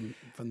loved it from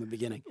the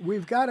beginning.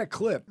 We've got a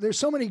clip. There's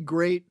so many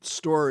great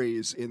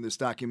stories in this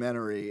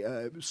documentary,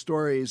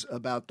 stories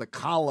about the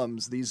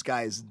columns these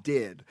guys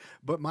did.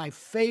 But my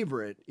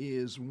favorite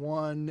is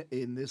one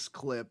in this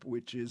clip,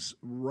 which is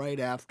right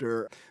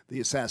after the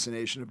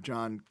assassination of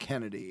John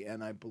Kennedy.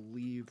 And I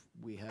believe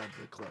we have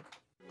the clip.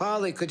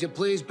 Polly, could you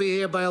please be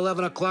here by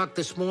 11 o'clock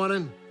this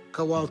morning?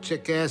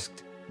 Kowalczyk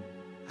asked.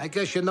 I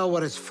guess you know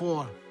what it's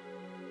for.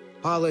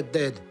 Pollard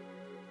did.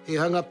 He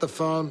hung up the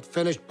phone,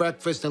 finished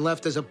breakfast, and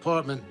left his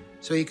apartment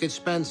so he could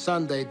spend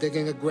Sunday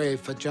digging a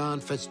grave for John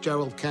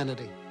Fitzgerald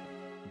Kennedy.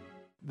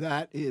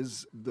 That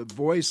is the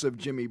voice of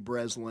Jimmy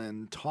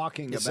Breslin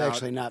talking It's about... It's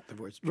actually not the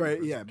voice of Jimmy Right,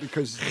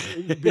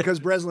 Breslin. Yeah, because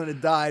Breslin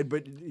had died,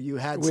 but you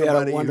had We somebody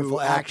had a wonderful who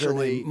actor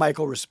actually named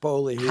Michael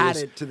Rispoli. had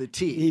it to the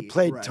T. He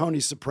played Right.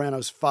 Tony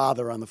Soprano's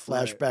father on the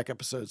flashback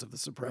episodes of The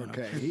Sopranos.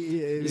 Okay,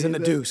 He's in the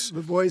Deuce.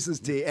 The voice is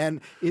T, and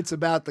it's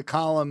about the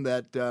column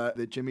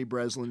that Jimmy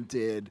Breslin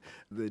did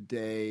the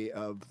day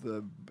of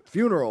the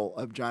funeral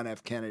of John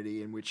F.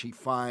 Kennedy, in which he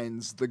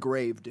finds the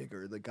grave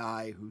digger, the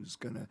guy who's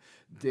going to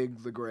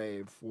dig the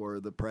grave for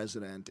the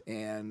president,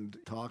 and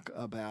talk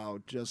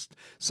about just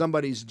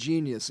somebody's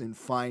genius in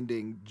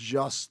finding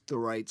just the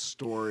right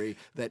story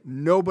that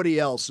nobody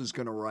else is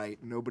going to write,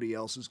 nobody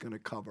else is going to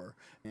cover,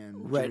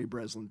 and Right. Jimmy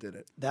Breslin did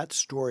it. That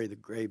story, The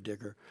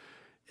Gravedigger,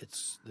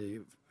 it's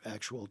the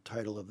actual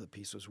title of the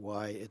piece was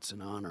Why It's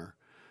an Honor,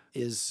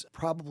 is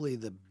probably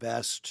the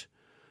best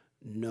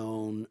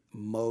known,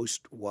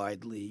 most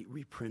widely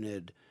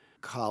reprinted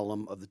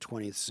column of the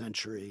 20th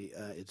century.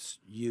 It's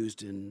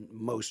used in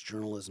most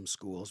journalism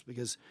schools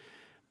because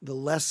the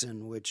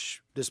lesson,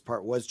 which this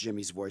part was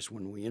Jimmy's voice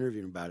when we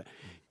interviewed him about it,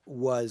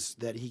 was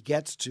that he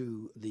gets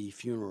to the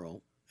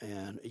funeral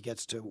and he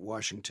gets to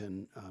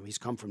Washington. He's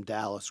come from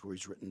Dallas, where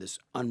he's written this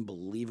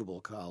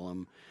unbelievable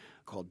column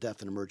called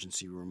Death in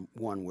Emergency Room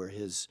 1, where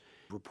his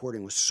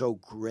reporting was so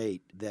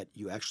great that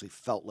you actually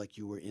felt like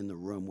you were in the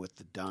room with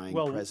the dying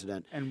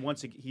president. And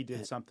once he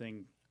did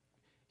something,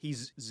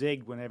 he's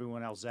zigged when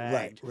everyone else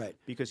zagged. Right.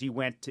 Because he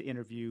went to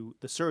interview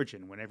the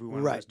surgeon when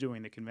everyone was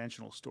doing the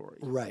conventional story.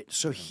 Right.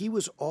 So he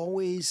was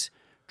always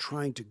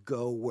trying to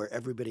go where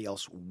everybody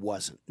else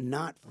wasn't,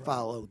 not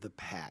follow the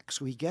pack.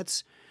 So he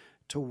gets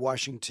to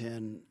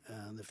Washington.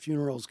 The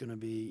funeral's going to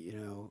be,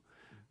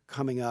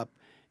 coming up,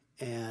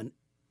 and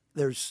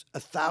there's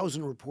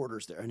 1,000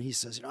 reporters there, and he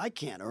says, I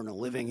can't earn a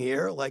living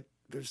here. Like,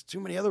 there's too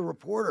many other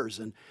reporters,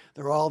 and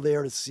they're all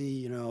there to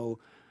see,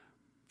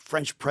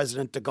 French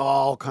President de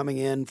Gaulle coming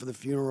in for the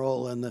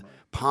funeral and the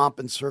pomp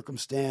and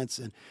circumstance.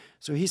 And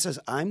so he says,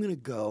 I'm going to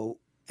go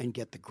and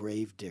get the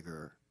grave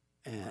digger.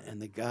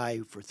 And the guy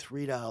who for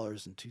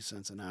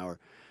 $3.02 an hour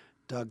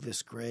dug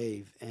this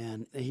grave.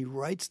 And he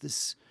writes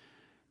this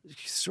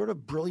sort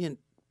of brilliant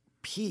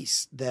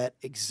piece that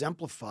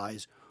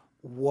exemplifies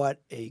what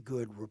a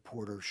good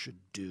reporter should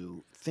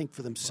do. Think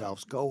for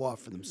themselves, go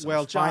off for themselves.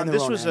 Well, John, find their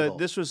own angle.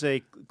 this was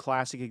a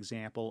classic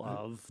example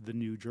of the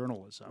new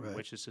journalism,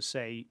 which is to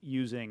say,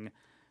 using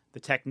the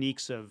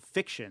techniques of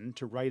fiction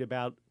to write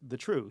about the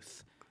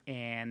truth.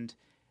 And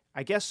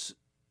I guess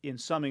in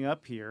summing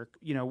up here,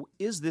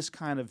 is this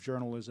kind of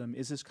journalism,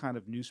 is this kind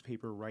of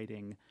newspaper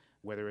writing,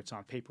 whether it's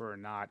on paper or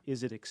not,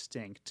 is it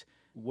extinct?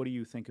 What do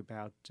you think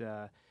about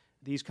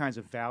these kinds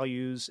of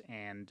values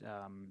and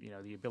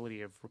the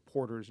ability of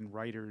reporters and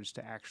writers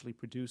to actually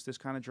produce this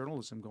kind of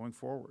journalism going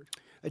forward?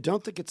 I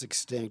don't think it's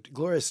extinct.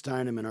 Gloria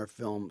Steinem in our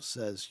film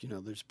says,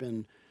 there's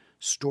been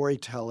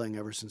storytelling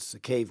ever since the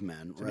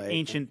cavemen, It's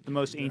right? the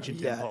most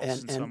ancient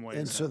impulse in some ways.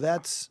 And so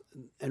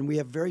and we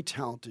have very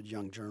talented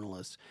young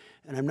journalists.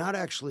 And I'm not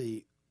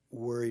actually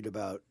worried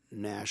about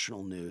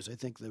national news. I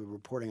think the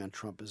reporting on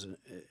Trump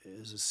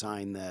is a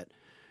sign that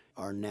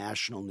our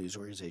national news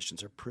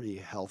organizations are pretty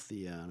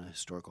healthy on a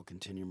historical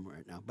continuum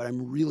right now. But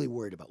I'm really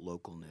worried about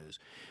local news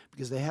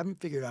because they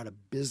haven't figured out a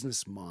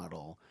business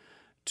model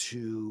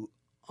to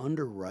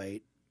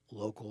underwrite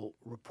local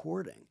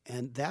reporting.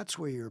 And that's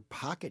where your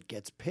pocket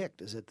gets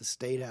picked, is at the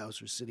State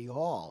House or City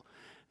Hall,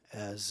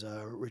 as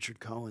Richard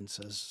Cohen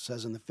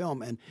says in the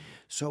film. And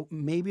so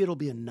maybe it'll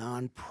be a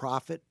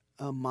nonprofit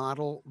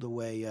model, the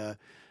way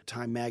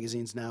Time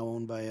Magazine's now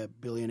owned by a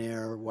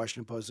billionaire,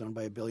 Washington Post is owned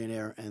by a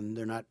billionaire, and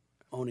they're not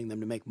owning them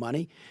to make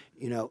money.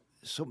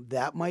 So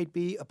that might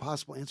be a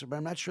possible answer, but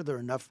I'm not sure there are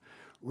enough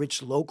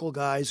rich local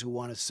guys who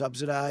want to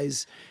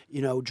subsidize,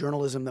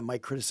 journalism that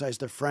might criticize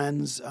their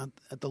friends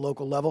at the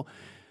local level.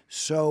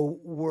 So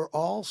we're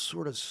all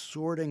sort of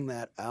sorting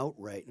that out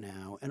right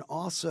now. And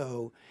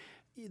also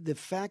the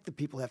fact that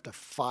people have to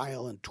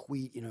file and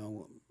tweet,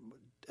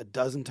 a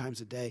dozen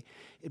times a day,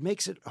 it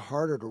makes it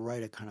harder to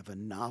write a kind of a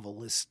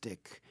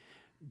novelistic,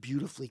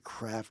 beautifully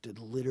crafted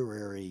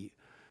literary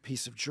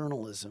piece of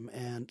journalism.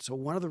 And so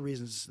one of the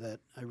reasons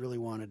that I really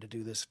wanted to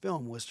do this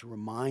film was to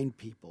remind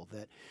people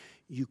that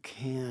you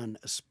can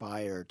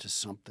aspire to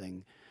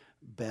something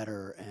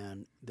better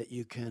and that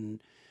you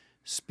can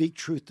speak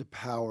truth to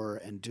power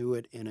and do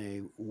it in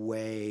a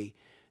way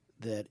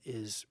that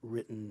is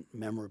written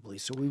memorably.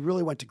 So we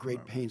really went to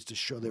great pains to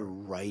show their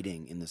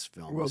writing in this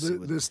film. Well,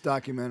 this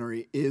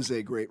documentary is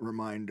a great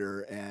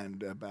reminder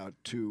and about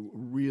two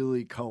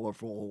really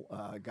colorful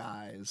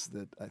guys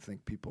that I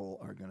think people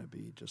are going to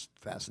be just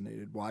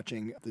fascinated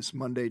watching this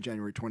Monday,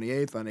 January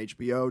 28th on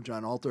HBO.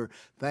 John Alter,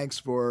 thanks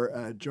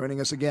for joining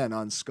us again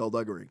on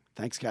Skullduggery.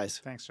 Thanks, guys.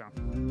 Thanks, John.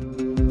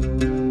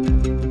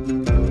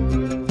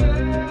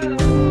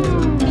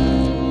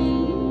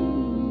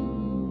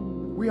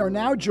 We are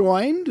now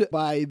joined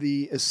by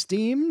the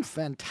esteemed,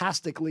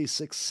 fantastically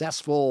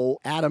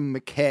successful Adam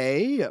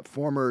McKay,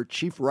 former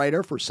chief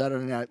writer for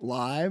Saturday Night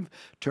Live,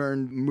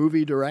 turned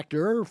movie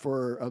director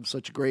of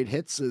such great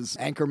hits as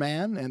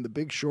Anchorman and The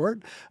Big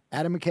Short.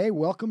 Adam McKay,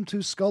 welcome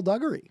to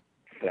Skullduggery.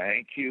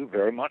 Thank you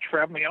very much for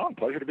having me on.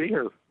 Pleasure to be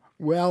here.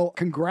 Well,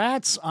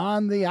 congrats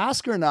on the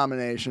Oscar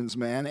nominations,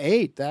 man.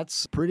 8,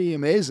 that's pretty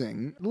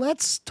amazing.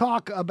 Let's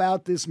talk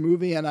about this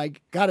movie, and I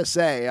gotta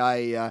say,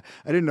 I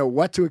didn't know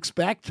what to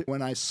expect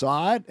when I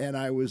saw it, and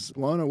I was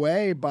blown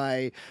away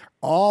by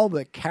all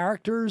the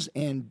characters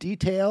and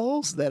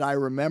details that I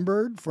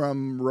remembered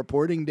from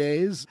reporting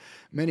days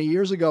many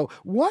years ago.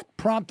 What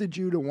prompted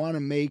you to want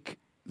to make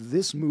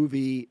this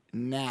movie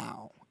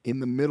now, in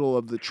the middle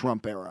of the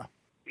Trump era?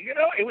 You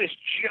know, it was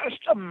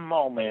just a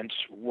moment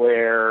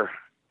where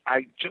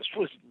I just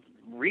was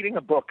reading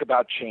a book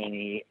about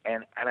Cheney,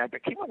 and I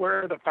became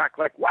aware of the fact,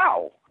 like,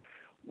 wow,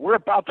 we're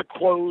about to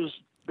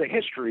close the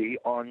history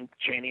on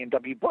Cheney and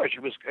W. Bush.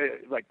 It was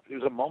it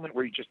was a moment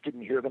where you just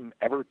didn't hear them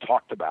ever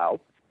talked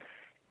about.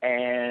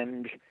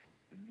 And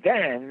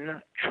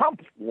then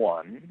Trump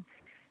won,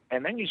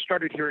 and then you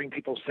started hearing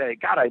people say,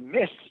 God, I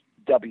miss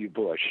W.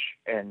 Bush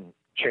and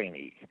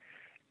Cheney.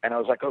 And I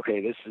was like, okay,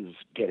 this is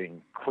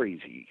getting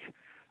crazy.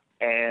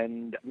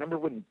 And I remember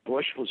when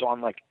Bush was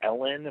on like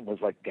Ellen and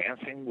was like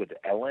dancing with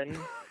Ellen.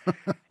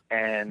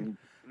 And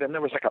then there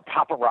was like a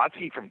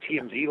paparazzi from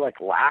TMZ like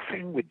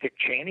laughing with Dick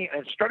Cheney.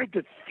 And it started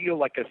to feel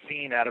like a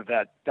scene out of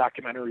that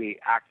documentary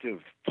Act of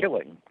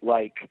Killing.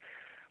 Like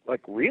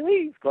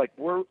really? Like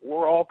we're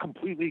all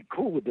completely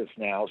cool with this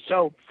now.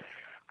 So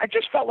I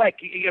just felt like,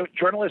 you know,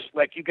 journalists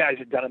like you guys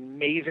have done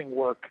amazing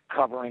work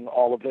covering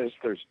all of this.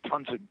 There's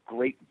tons of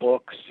great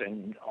books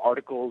and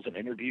articles and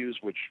interviews,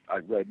 which I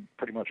read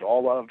pretty much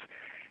all of.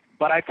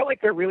 But I felt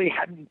like there really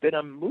hadn't been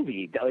a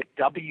movie. Like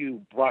W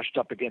brushed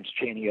up against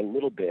Cheney a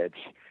little bit,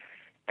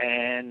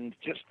 and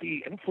just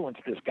the influence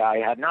this guy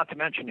had, not to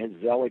mention his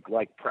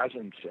Zelig-like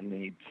presence in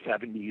the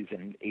 70s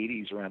and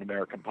 80s around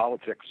American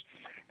politics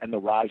and the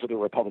rise of the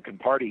Republican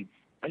Party.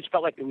 I just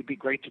felt like it would be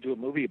great to do a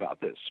movie about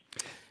this.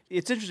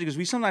 It's interesting because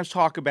we sometimes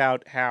talk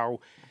about how,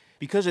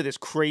 because of this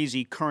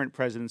crazy current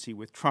presidency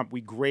with Trump,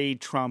 we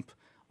grade Trump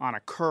on a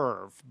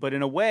curve. But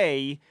in a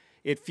way,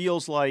 it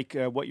feels like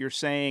what you're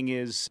saying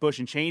is Bush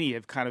and Cheney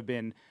have kind of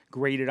been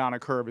graded on a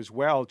curve as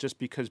well, just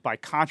because by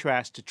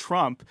contrast to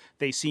Trump,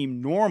 they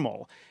seem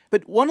normal.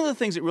 But one of the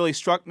things that really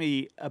struck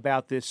me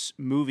about this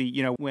movie,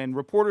 you know, when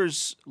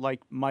reporters like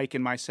Mike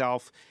and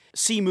myself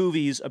see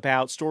movies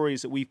about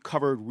stories that we've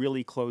covered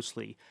really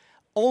closely,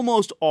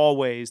 almost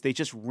always they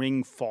just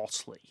ring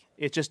falsely.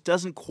 It just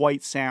doesn't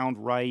quite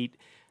sound right.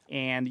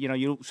 And, you know,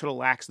 you sort of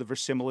lacks the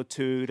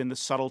verisimilitude and the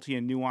subtlety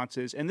and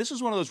nuances. And this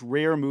is one of those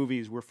rare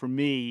movies where, for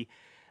me,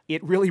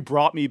 it really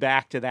brought me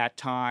back to that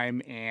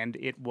time. And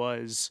it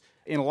was,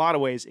 in a lot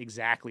of ways,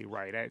 exactly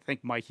right. I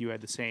think, Mike, you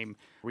had the same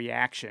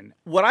reaction.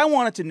 What I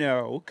wanted to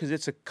know, because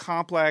it's a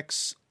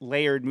complex,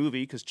 layered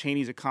movie, because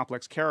Cheney's a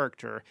complex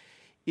character,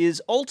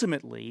 is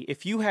ultimately,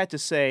 if you had to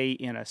say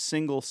in a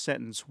single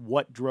sentence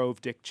what drove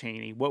Dick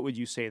Cheney, what would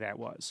you say that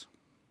was?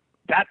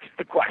 That's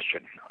the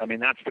question. I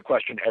mean, that's the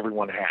question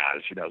everyone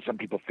has. You know, some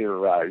people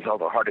theorize,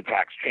 the heart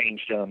attacks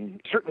changed him.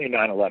 Certainly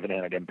 9/11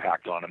 had an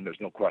impact on him.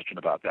 There's no question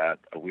about that.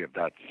 We have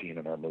that scene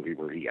in our movie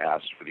where he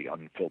asked for the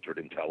unfiltered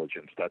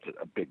intelligence. That's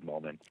a big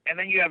moment. And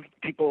then you have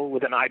people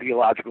with an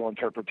ideological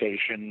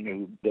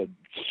interpretation, the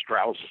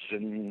Strauss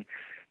and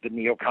the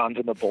neocons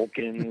and the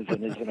Vulcans,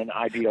 and isn't an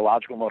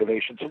ideological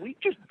motivation. So we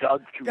just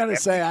dug through. Gotta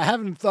say, I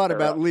haven't thought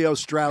about Leo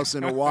Strauss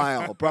in a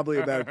while, probably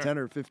about 10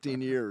 or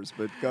 15 years,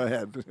 but go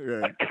ahead.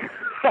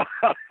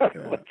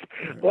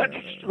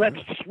 Let's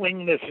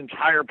swing this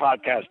entire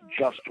podcast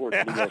just towards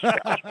Leo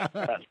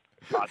Strauss.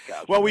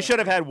 Podcast. Well, we should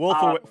have had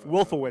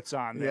Wolfowitz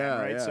on there,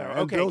 right? Yeah. So, And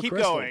okay, Bill keep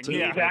Crystal, going. too.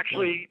 Yeah.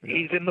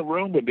 He's in the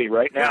room with me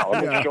right now.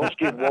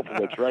 Shulsky and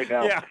Wolfowitz right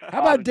now. Yeah.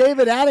 How about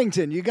David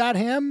Addington? You got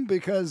him?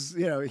 Because,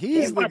 you know,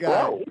 he's the guy.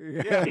 Bro.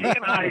 Yeah. He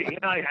and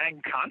I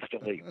hang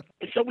constantly.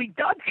 So we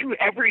dug through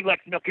every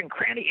nook and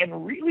cranny,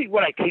 and really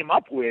what I came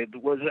up with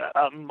was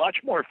a much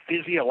more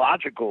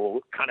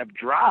physiological kind of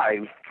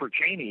drive for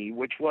Cheney,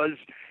 which was,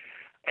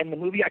 and the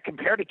movie I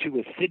compared it to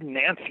was Sid and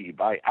Nancy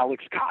by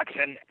Alex Cox.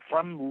 And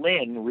from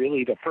Lynn,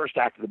 really the first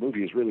act of the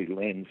movie is really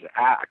Lynn's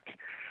act.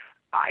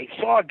 I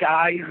saw a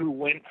guy who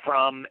went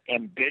from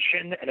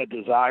ambition and a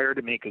desire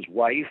to make his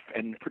wife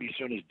and pretty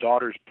soon his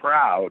daughters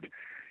proud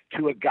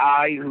to a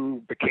guy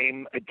who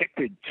became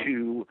addicted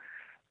to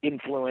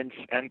influence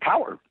and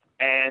power.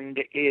 And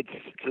it's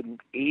an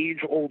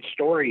age-old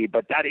story,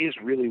 but that is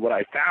really what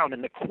I found.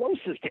 And the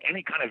closest to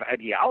any kind of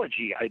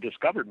ideology I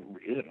discovered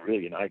isn't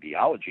really an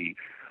ideology,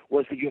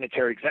 was the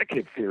unitary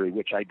executive theory,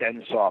 which I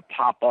then saw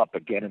pop up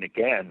again and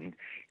again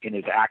in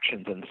his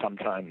actions and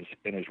sometimes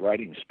in his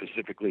writings,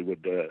 specifically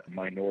with the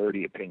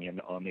minority opinion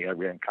on the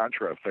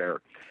Iran-Contra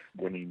affair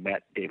when he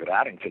met David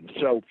Addington.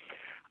 So,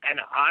 and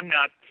I'm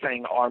not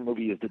saying our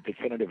movie is the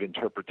definitive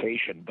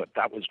interpretation, but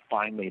that was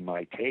finally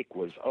my take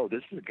was, oh,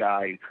 this is a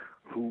guy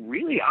who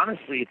really,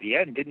 honestly, at the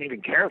end, didn't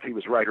even care if he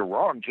was right or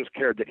wrong, just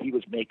cared that he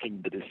was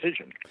making the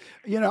decision.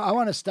 You know, I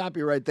want to stop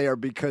you right there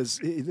because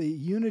the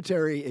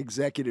unitary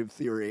executive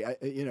theory,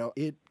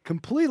 it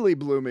completely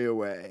blew me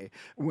away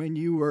when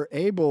you were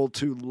able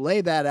to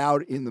lay that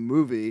out in the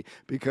movie,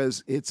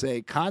 because it's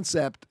a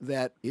concept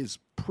that is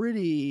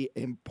pretty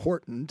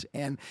important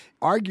and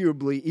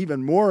arguably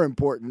even more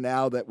important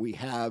now that we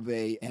have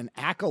an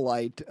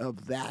acolyte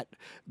of that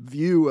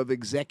view of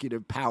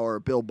executive power,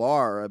 Bill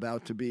Barr,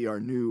 about to be our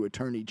new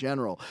Attorney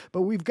General.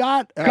 But we've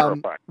got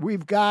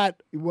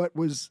what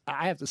was,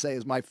 I have to say,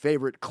 is my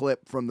favorite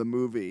clip from the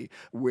movie,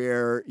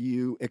 where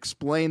you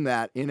explain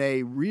that in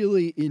a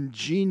really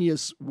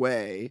ingenious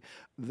way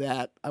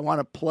that I want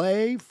to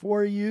play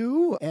for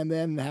you and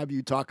then have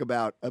you talk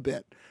about a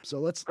bit. So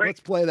let's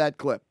play that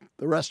clip,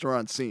 the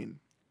restaurant scene.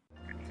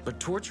 But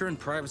torture and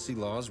privacy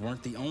laws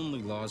weren't the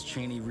only laws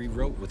Cheney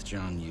rewrote with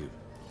John Yoo.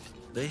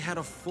 They had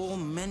a full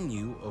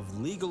menu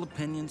of legal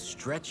opinions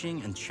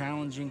stretching and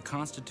challenging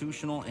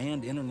constitutional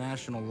and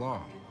international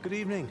law. Good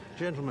evening,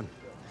 gentlemen.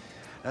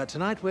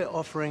 Tonight we're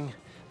offering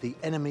the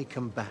enemy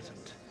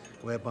combatant,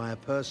 whereby a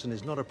person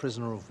is not a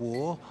prisoner of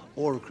war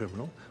or a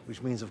criminal,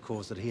 which means, of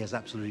course, that he has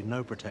absolutely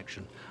no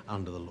protection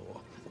under the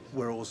law.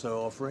 We're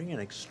also offering an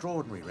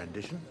extraordinary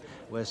rendition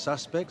where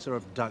suspects are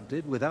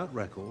abducted without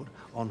record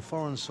on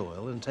foreign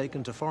soil and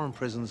taken to foreign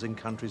prisons in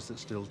countries that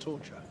still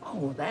torture.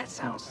 Oh, that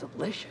sounds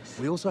delicious.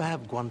 We also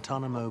have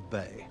Guantanamo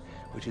Bay,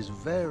 which is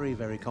very,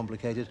 very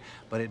complicated,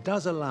 but it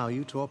does allow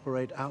you to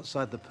operate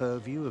outside the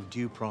purview of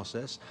due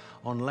process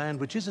on land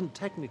which isn't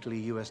technically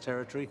U.S.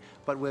 territory,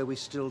 but where we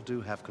still do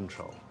have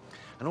control.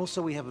 And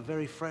also we have a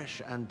very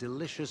fresh and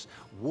delicious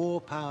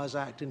War Powers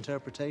Act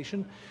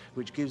interpretation,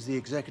 which gives the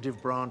executive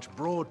branch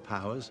broad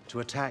powers to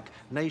attack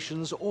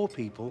nations or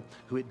people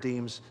who it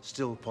deems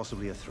still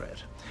possibly a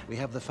threat. We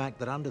have the fact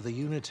that under the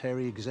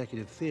unitary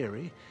executive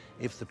theory,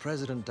 if the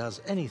president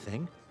does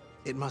anything,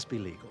 it must be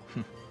legal,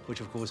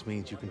 which of course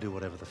means you can do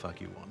whatever the fuck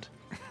you want.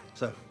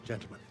 So,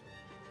 gentlemen,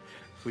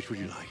 which would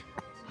you like?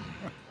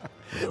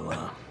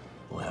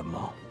 We'll have them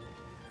all.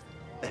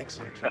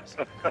 Excellent choice.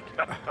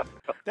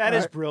 That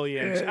is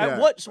brilliant. Yeah.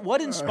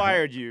 What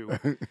inspired you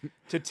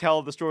to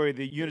tell the story of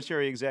the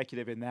unitary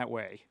executive in that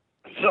way?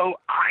 So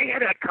I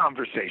had a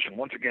conversation,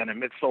 once again,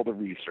 amidst all the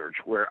research,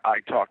 where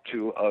I talked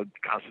to a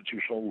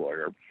constitutional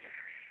lawyer,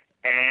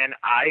 and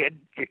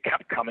it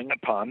kept coming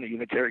upon the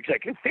unitary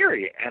executive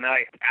theory. And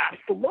I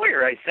asked the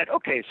lawyer, I said,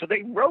 okay, so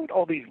they wrote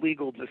all these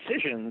legal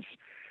decisions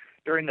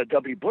during the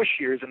W. Bush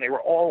years, and they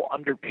were all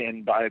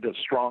underpinned by the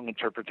strong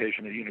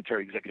interpretation of the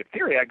unitary executive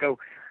theory. I go,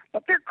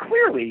 but they're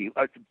clearly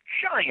a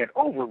giant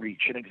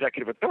overreach in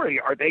executive authority.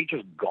 Are they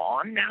just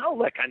gone now?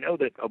 Like, I know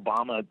that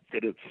Obama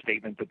did a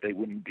statement that they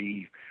wouldn't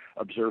be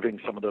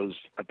observing some of those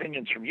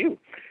opinions from you.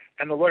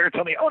 And the lawyer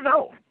told me, oh,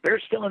 no, they're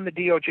still in the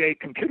DOJ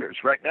computers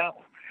right now.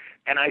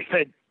 And I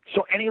said,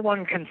 so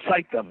anyone can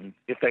cite them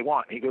if they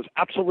want? And he goes,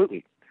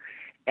 absolutely.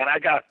 And I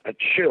got a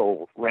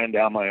chill ran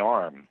down my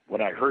arm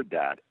when I heard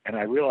that. And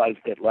I realized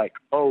that, like,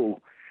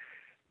 oh,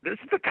 this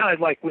is the kind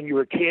of like when you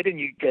were a kid and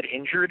you get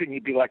injured and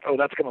you'd be like, oh,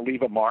 that's going to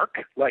leave a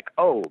mark. Like,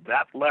 oh,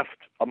 that left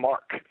a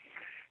mark.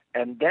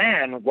 And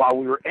then while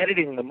we were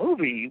editing the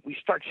movie, we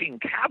start seeing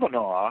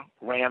Kavanaugh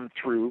ran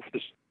through the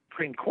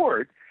Supreme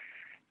Court.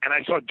 And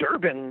I saw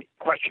Durbin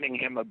questioning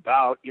him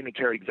about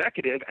unitary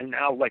executive. And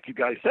now, like you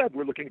guys said,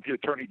 we're looking at the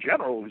Attorney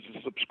General, who's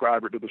a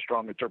subscriber to the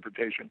strong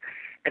interpretation.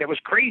 And it was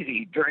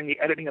crazy during the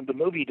editing of the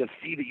movie to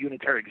see the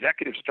unitary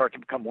executive start to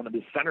become one of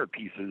the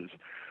centerpieces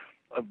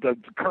of the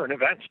current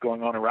events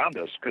going on around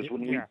us. Because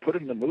when we put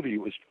it in the movie,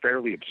 it was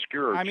fairly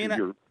obscure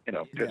to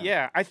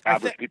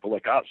average people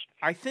like us.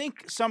 I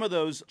think some of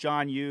those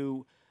John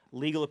Yoo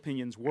legal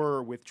opinions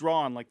were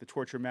withdrawn, like the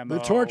torture memo.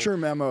 The torture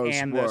memos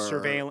and were, the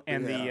surveillance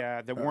and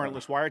the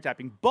warrantless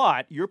wiretapping.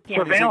 But your point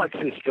surveillance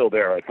is still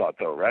there, I thought,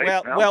 though,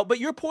 right? Well, but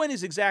your point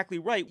is exactly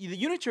right. The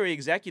unitary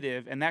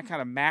executive and that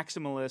kind of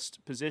maximalist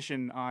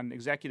position on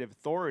executive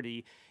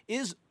authority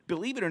is,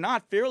 believe it or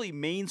not, fairly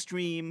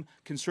mainstream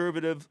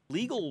conservative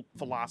legal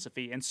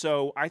philosophy. And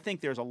so I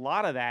think there's a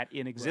lot of that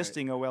in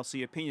existing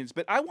OLC opinions.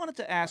 But I wanted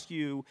to ask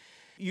you,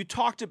 you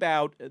talked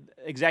about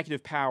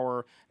executive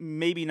power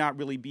maybe not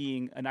really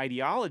being an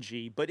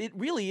ideology, but it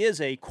really is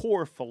a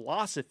core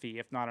philosophy,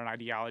 if not an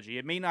ideology.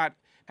 It may not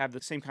have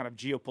the same kind of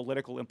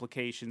geopolitical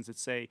implications that,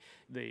 say,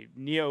 the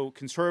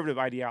neoconservative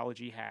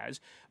ideology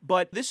has,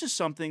 but this is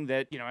something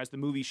that, as the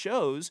movie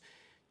shows,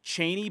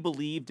 Cheney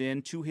believed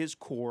in to his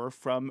core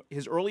from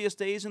his earliest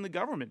days in the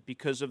government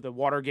because of the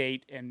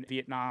Watergate and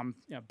Vietnam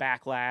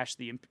backlash,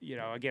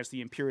 against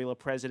the imperial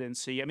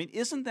presidency. I mean,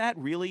 isn't that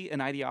really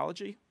an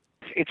ideology?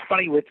 It's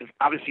funny with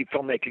obviously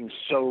filmmaking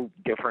so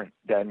different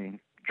than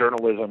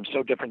journalism,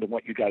 so different than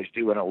what you guys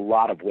do in a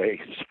lot of ways,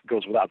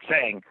 goes without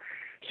saying.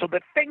 So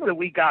the thing that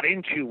we got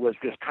into was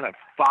this kind of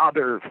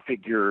father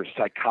figure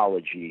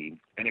psychology.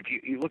 And if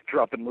you look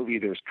throughout the movie,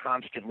 there's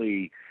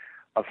constantly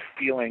a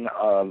feeling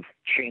of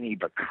Cheney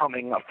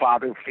becoming a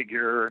father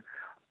figure,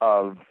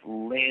 of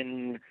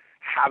Lynn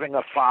having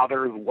a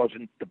father who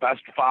wasn't the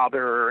best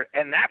father,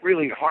 and that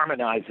really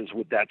harmonizes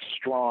with that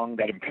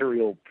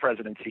imperial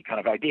presidency kind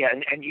of idea.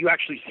 And you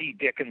actually see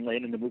Dick and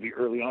Lynn in the movie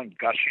early on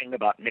gushing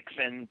about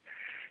Nixon,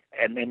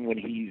 and then when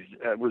he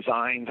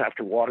resigns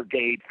after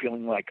Watergate,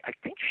 feeling like, I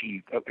think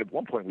at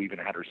one point we even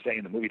had her say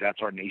in the movie, that's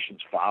our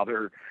nation's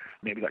father.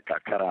 Maybe that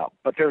got cut out.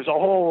 But there's a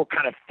whole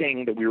kind of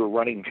thing that we were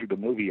running through the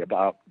movie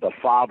about the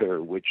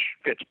father, which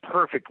fits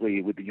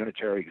perfectly with the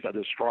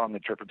the strong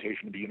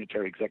interpretation of the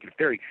unitary executive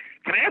theory.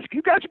 Can I ask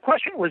you guys a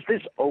question? Was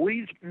this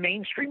always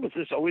mainstream? Was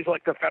this always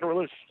like the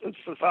Federalist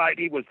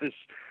Society? Was this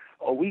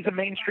always a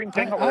mainstream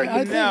thing?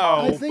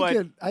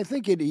 I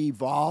think it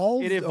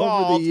evolved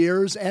over the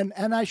years. And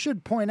I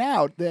should point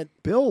out that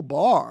Bill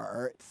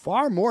Barr,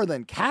 far more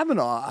than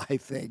Kavanaugh, I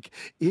think,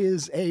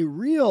 is a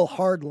real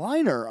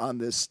hardliner on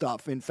this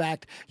stuff. In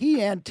fact,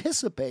 he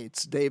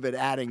anticipates David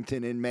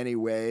Addington in many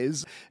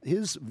ways.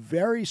 His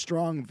very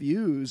strong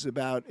views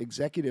about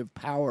executive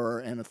power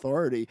and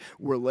authority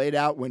were laid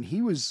out when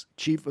he was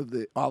chief of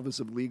the Office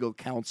of Legal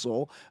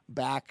Counsel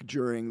back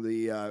during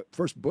the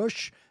first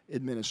Bush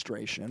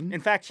administration.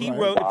 In fact, he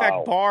wrote. In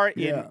fact, Barr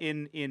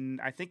in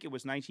I think it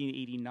was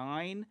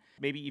 1989,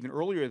 maybe even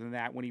earlier than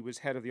that, when he was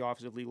head of the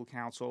Office of Legal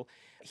Counsel,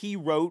 he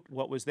wrote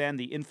what was then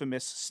the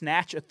infamous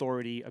Snatch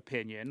Authority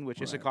opinion, which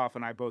Isikoff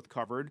and I both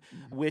covered,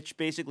 which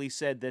basically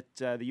said that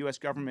the U.S.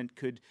 government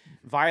could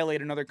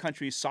violate another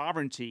country's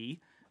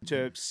sovereignty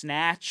to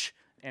snatch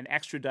and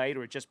extradite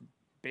or just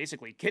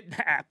basically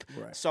kidnap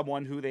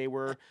someone who they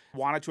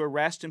wanted to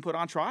arrest and put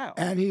on trial.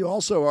 And he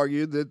also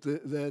argued that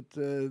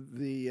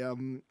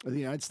the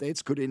United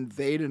States could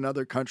invade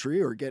another country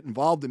or get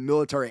involved in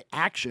military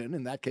action,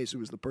 in that case it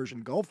was the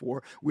Persian Gulf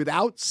War,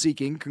 without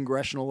seeking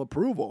congressional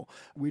approval,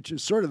 which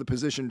is sort of the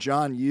position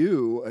John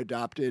Yoo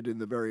adopted in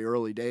the very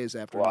early days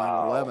after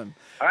 9/11.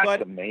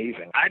 That's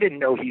amazing. I didn't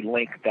know he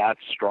linked that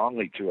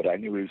strongly to it. I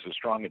knew he was a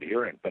strong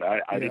adherent, but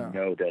I didn't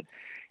know that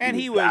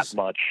he was that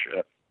much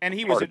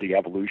part of the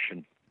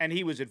evolution. And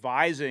he was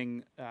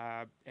advising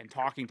and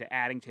talking to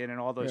Addington and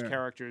all those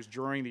characters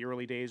during the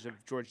early days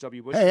of George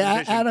W. Bush's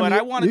position.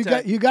 Adam,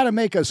 but you got to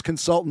make us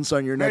consultants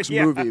on your next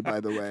movie, by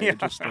the way.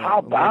 How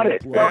about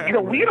it?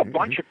 Well, we had a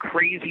bunch of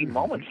crazy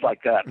moments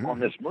like that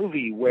on this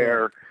movie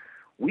where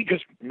we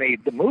just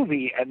made the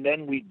movie and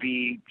then we'd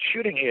be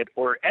shooting it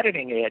or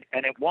editing it.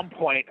 And at one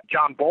point,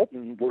 John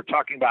Bolton, we're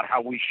talking about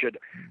how we should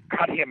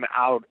cut him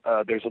out.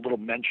 There's a little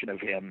mention of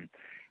him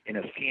in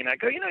a scene. I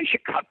go, you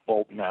should cut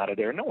Bolton out of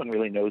there. No one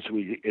really knows who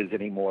he is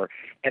anymore.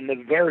 And the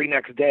very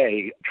next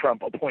day,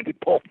 Trump appointed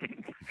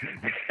Bolton.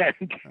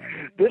 And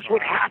this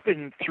would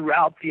happen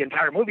throughout the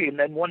entire movie. And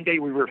then one day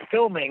we were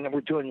filming and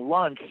we're doing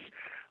lunch,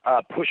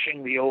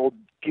 pushing the old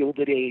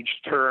Gilded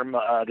Age term,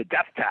 the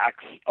death tax,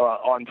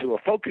 onto a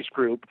focus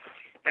group.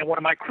 And one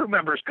of my crew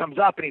members comes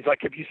up and he's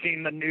like, have you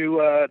seen the new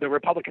the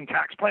Republican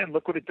tax plan?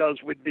 Look what it does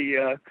with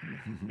the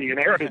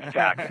inheritance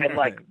tax. And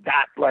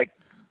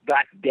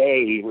that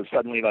day was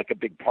suddenly like a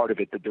big part of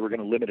it, that they were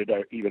going to limit it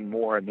even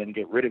more and then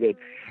get rid of it.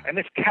 And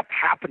this kept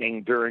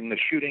happening during the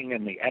shooting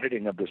and the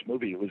editing of this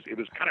movie. It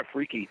was kind of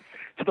freaky,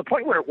 to the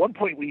point where at one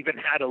point we even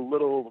had a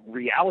little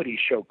reality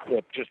show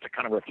clip just to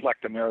kind of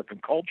reflect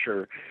American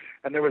culture.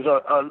 And there was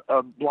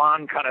a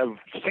blonde kind of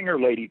singer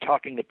lady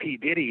talking to P.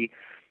 Diddy.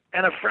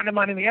 And a friend of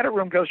mine in the edit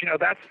room goes,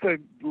 that's the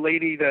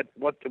lady that,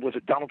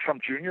 Donald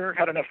Trump Jr.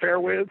 had an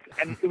affair with?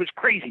 And it was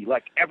crazy.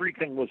 Like,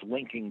 everything was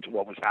linking to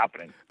what was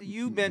happening.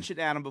 You mentioned,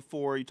 Adam,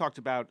 before, you talked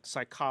about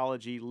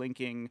psychology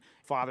linking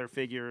father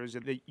figures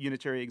and the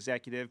unitary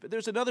executive. But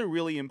there's another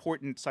really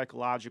important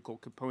psychological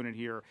component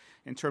here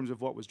in terms of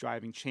what was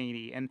driving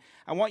Cheney. And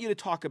I want you to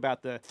talk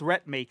about the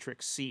threat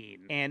matrix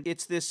scene. And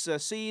it's this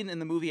scene in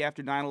the movie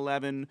after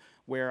 9/11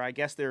 where I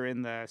guess they're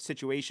in the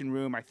Situation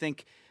Room. I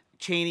think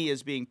Cheney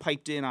is being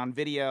piped in on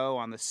video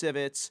on the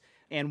civets,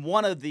 and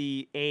one of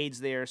the aides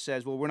there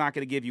says, well, we're not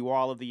going to give you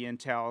all of the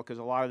intel because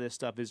a lot of this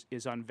stuff is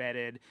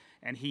unvetted,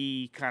 and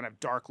he kind of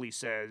darkly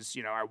says,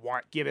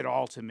 give it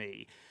all to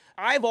me.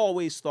 I've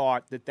always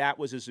thought that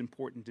was as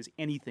important as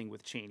anything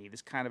with Cheney,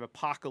 this kind of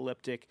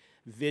apocalyptic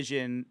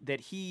vision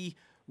that he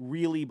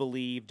really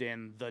believed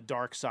in the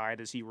dark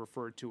side, as he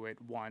referred to it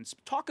once.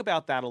 Talk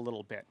about that a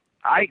little bit.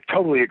 I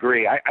totally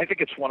agree. I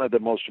think it's one of the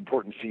most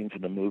important scenes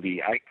in the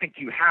movie. I think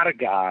you had a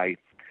guy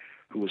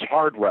who was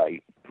hard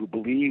right, who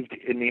believed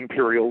in the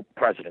imperial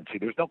presidency.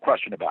 There's no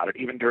question about it.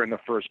 Even during the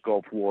first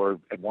Gulf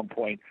War, at one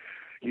point,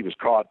 he was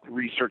caught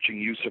researching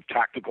use of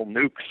tactical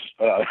nukes.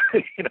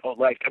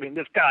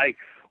 This guy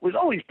was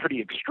always pretty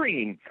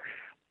extreme.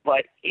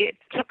 But it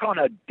took on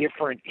a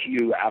different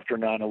hue after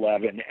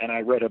 9/11, and I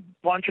read a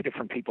bunch of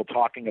different people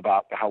talking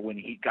about how when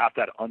he got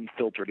that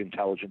unfiltered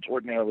intelligence,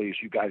 ordinarily, as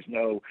you guys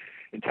know,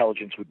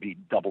 intelligence would be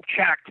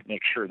double-checked,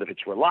 make sure that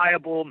it's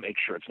reliable, make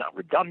sure it's not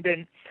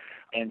redundant.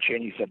 And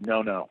Cheney said,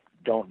 no,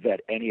 don't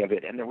vet any of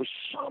it. And there was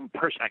some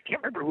person, I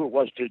can't remember who it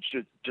was,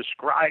 to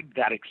describe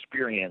that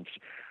experience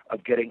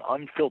of getting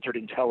unfiltered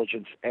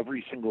intelligence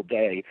every single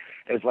day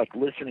as like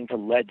listening to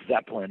Led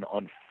Zeppelin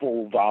on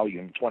full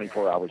volume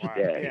 24 hours a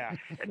day,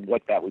 and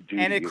what that would do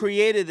and to it you.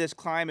 created this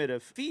climate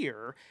of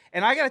fear.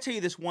 And I got to tell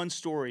you this one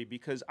story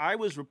because I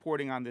was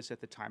reporting on this at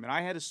the time, and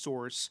I had a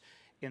source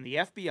in the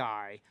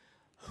FBI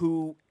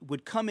who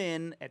would come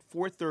in at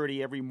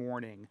 4:30 every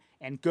morning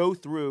and go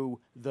through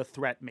the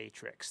threat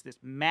matrix, this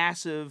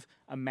massive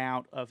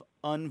amount of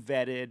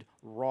unvetted,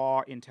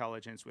 raw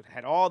intelligence, which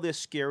had all this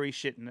scary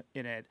shit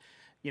in it,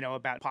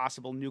 about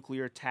possible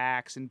nuclear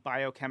attacks and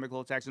biochemical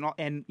attacks and all.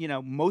 And,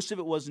 most of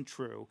it wasn't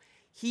true.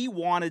 He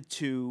wanted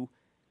to,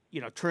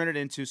 turn it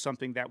into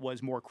something that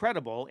was more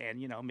credible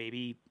and,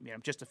 maybe,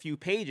 just a few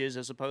pages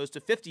as opposed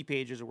to 50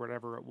 pages or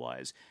whatever it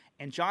was.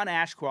 And John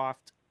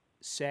Ashcroft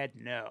said,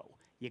 no,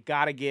 you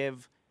got to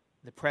give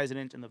the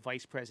president and the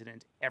vice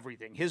president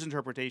everything. His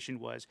interpretation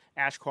was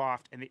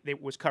Ashcroft, and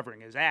it was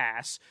covering his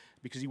ass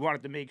because he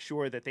wanted to make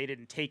sure that they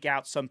didn't take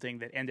out something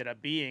that ended up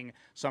being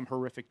some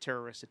horrific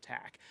terrorist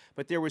attack.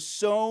 But there was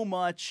so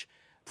much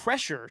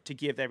pressure to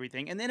give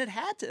everything, and then it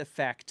had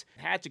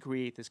to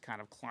create this kind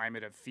of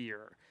climate of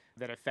fear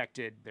that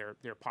affected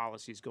their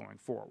policies going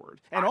forward.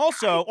 And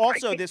also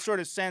this sort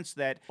of sense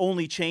that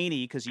only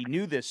Cheney, because he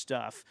knew this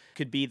stuff,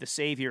 could be the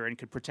savior and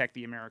could protect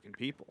the American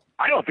people.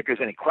 I don't think there's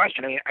any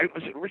question. I mean,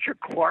 was it Richard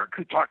Clarke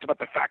who talked about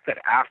the fact that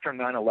after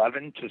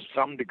 9/11, to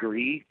some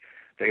degree,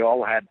 they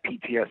all had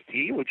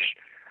PTSD, which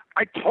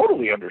I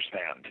totally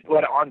understand.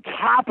 But on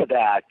top of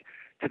that,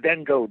 to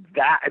then go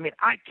that, I mean,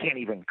 I can't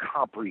even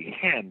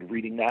comprehend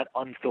reading that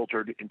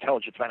unfiltered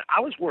intelligence. Man, I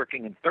was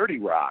working in 30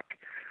 Rock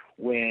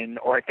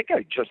or I think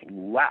I just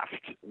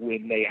left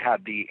when they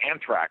had the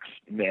anthrax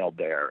mailed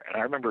there. And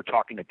I remember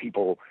talking to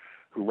people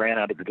who ran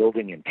out of the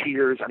building in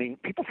tears. I mean,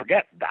 people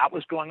forget that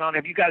was going on.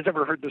 Have you guys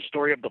ever heard the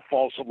story of the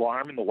false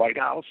alarm in the White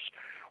House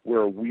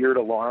where a weird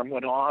alarm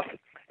went off?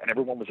 And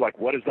everyone was like,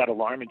 what is that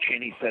alarm? And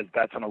Cheney says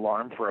that's an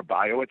alarm for a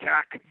bio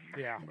attack.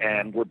 Yeah.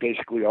 And we're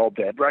basically all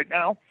dead right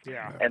now.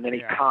 Yeah. And then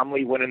he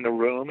calmly went in the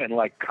room and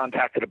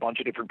contacted a bunch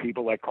of different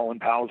people like Colin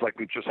Powell was like,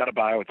 we've just had a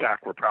bio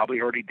attack. We're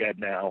probably already dead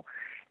now.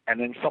 And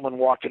then someone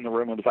walked in the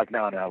room and was like,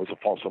 no, it was a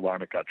false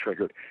alarm. It got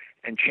triggered.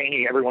 And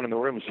Cheney, everyone in the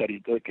room said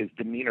his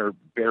demeanor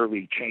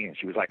barely changed.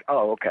 He was like,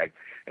 oh, okay.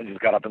 And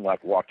just got up and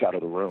walked out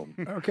of the room.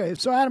 Okay.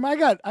 So Adam, I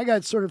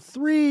got sort of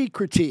three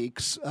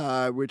critiques,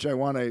 which I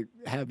want to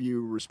have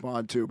you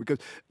respond to, because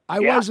I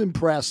was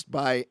impressed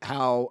by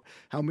how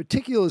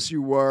meticulous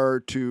you were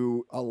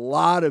to a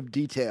lot of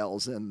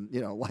details. And,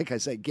 like I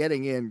say,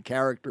 getting in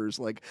characters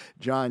like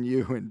John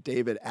Yoo and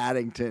David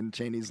Addington,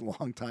 Cheney's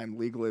longtime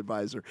legal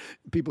advisor,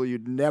 people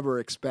you'd never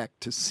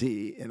expect to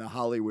see in a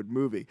Hollywood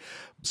movie.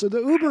 So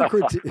the Uber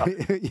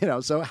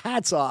critique, so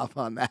hats off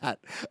on that.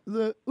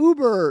 The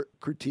Uber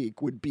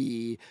critique would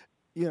be,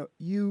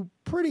 you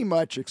pretty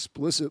much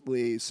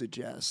explicitly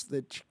suggest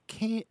that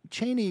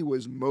Cheney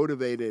was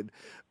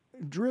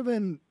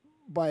driven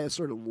by a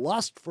sort of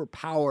lust for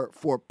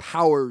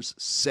power's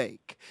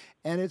sake.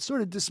 And it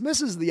sort of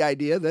dismisses the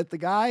idea that the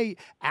guy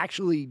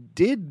actually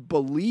did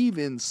believe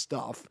in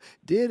stuff,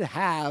 did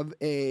have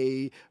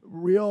a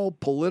real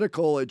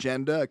political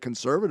agenda, a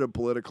conservative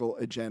political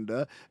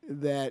agenda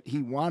that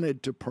he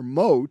wanted to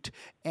promote,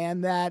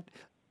 and that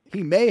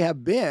he may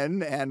have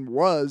been and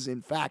was,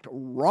 in fact,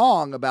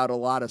 wrong about a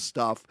lot of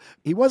stuff.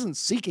 He wasn't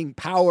seeking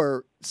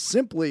power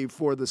simply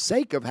for the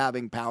sake of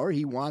having power.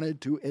 He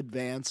wanted to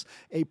advance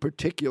a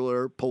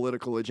particular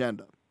political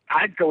agenda.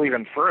 I'd go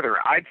even further.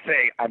 I'd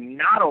say I'm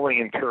not only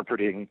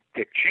interpreting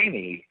Dick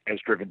Cheney as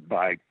driven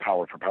by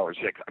power for power's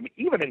sake, I'm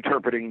even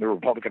interpreting the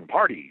Republican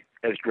Party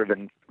as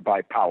driven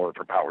by power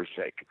for power's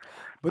sake.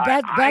 But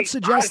that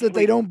suggests that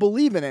they don't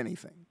believe in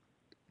anything.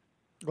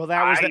 Well,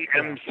 that was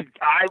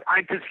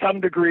I to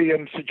some degree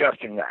am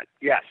suggesting that,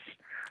 yes.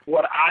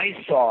 What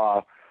I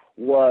saw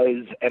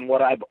was, and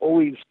what I've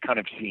always kind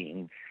of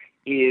seen,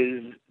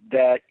 is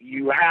that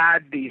you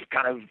had these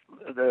kind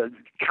of the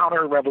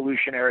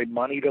counter-revolutionary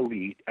moneyed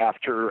elite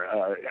after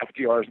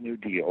FDR's New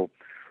Deal,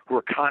 who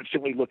were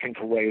constantly looking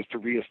for ways to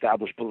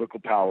reestablish political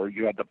power.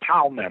 You had the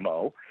Powell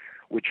memo,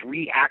 which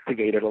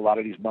reactivated a lot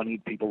of these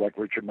moneyed people like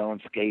Richard Mellon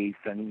Scaife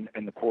and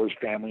the Coors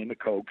family and the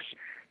Kochs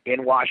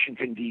in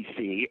Washington,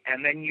 D.C.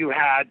 And then you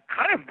had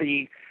kind of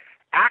the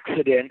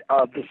accident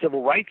of the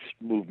civil rights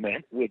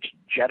movement, which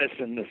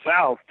jettisoned the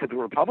South to the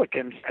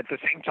Republicans. At the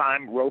same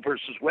time, Roe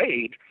versus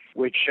Wade,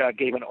 which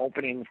gave an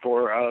opening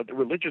for the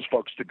religious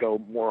folks to go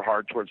more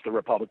hard towards the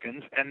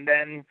Republicans. And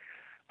then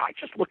I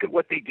just look at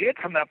what they did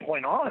from that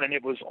point on, and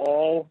it was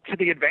all to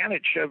the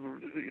advantage of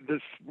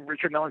this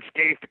Richard Mellon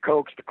Scaife, the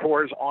Kochs, the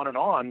Coors, on and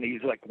on,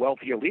 these like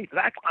wealthy elites.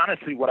 That's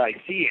honestly what I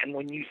see. And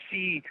when you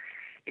see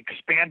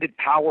expanded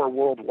power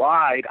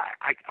worldwide,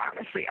 I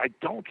honestly, I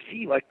don't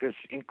see like this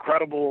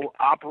incredible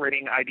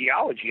operating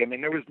ideology. I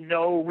mean, there was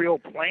no real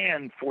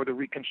plan for the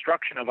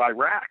reconstruction of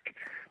Iraq.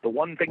 The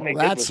one thing they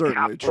did was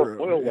tap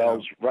oil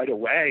wells right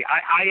away.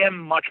 I am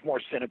much more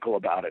cynical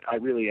about it. I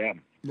really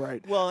am.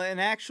 Right. Well,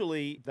 and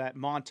actually, that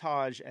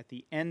montage at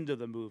the end of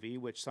the movie,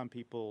 which some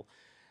people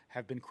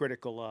have been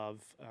critical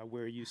of,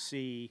 where you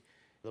see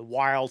the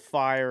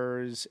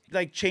wildfires,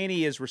 like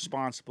Cheney is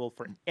responsible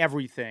for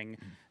everything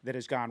that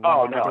has gone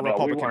wrong with the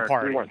Republican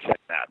Party. We weren't saying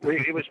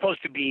that. It was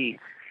supposed to be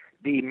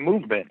the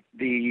movement,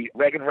 the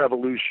Reagan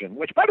Revolution,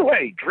 which, by the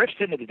way, drifts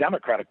into the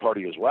Democratic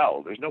Party as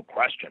well. There's no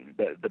question.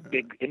 The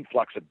big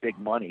influx of big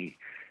money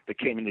that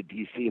came into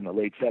D.C. in the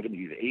late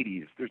 70s,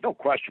 80s, there's no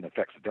question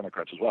affects the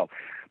Democrats as well.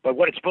 But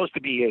what it's supposed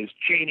to be is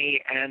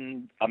Cheney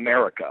and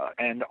America,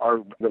 and our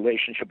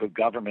relationship with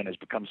government has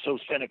become so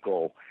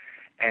cynical.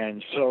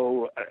 And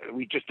so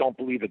we just don't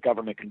believe the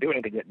government can do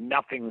anything, that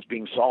nothing's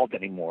being solved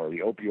anymore, the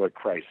opioid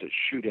crisis,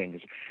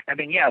 shootings. And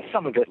then, yeah,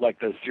 some of it,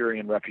 like the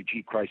Syrian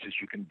refugee crisis,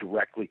 you can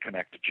directly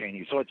connect to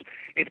Cheney. So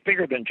it's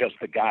bigger than just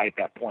the guy at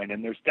that point.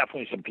 And there's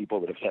definitely some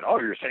people that have said, oh,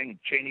 you're saying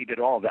Cheney did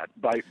all that.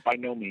 By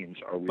no means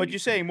are we. But you're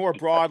saying more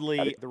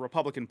broadly the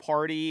Republican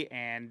Party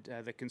and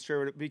the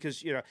conservative,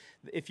 because, you know,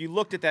 if you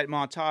looked at that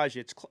montage,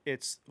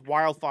 it's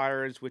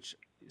wildfires, which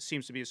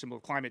seems to be a symbol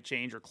of climate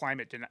change or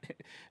climate denial.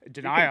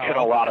 You can hit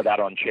a lot of that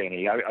on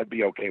Cheney. I'd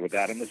be okay with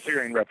that. And the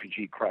Syrian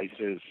refugee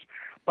crisis.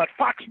 But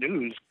Fox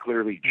News,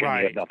 clearly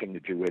Cheney had nothing to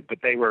do with, but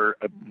they were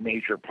a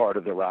major part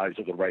of the rise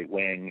of the right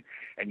wing.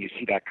 And you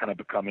see that kind of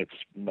become its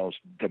most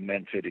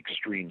demented,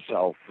 extreme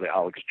self, the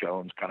Alex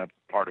Jones kind of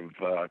part of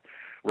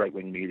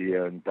right-wing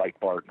media and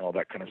Breitbart and all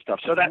that kind of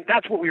stuff. So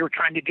that's what we were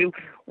trying to do.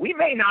 We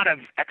may not have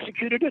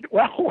executed it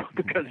well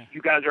because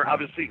you guys are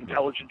obviously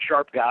intelligent,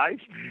 sharp guys.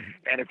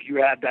 And if you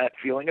had that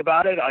feeling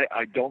about it,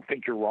 I don't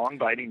think you're wrong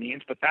by any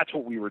means, but that's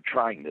what we were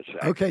trying to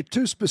say. Okay,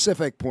 two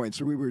specific points.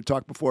 We were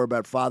talking before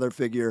about father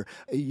figure.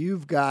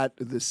 You've got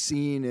the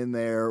scene in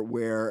there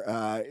where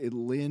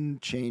Lynn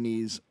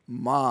Cheney's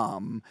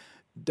mom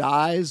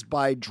dies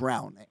by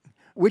drowning.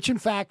 Which, in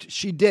fact,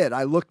 she did.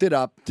 I looked it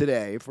up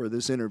today for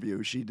this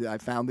interview. I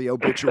found the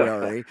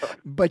obituary.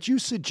 But you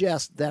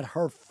suggest that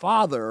her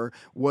father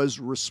was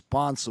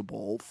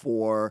responsible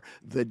for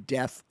the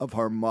death of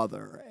her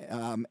mother.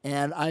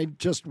 And I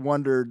just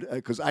wondered,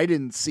 because I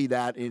didn't see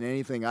that in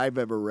anything I've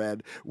ever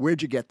read,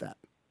 where'd you get that?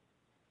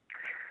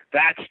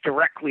 That's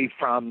directly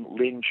from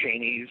Lynn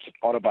Cheney's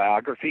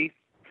autobiography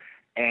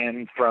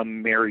and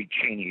from Mary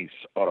Cheney's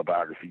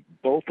autobiography.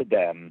 Both of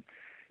them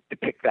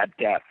depict that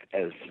death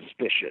as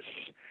suspicious.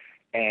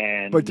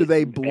 But do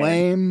they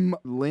blame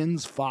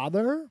Lynn's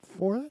father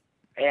for it?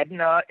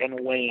 Edna and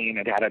Wayne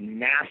had a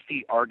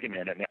nasty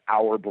argument an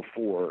hour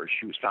before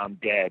she was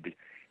found dead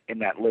in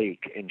that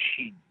lake, and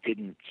she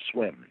didn't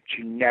swim.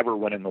 She never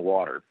went in the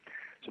water.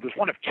 So there's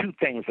one of two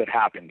things that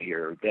happened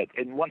here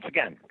and once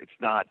again, it's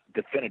not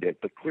definitive,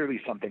 but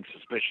clearly something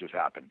suspicious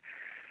happened.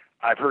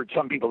 I've heard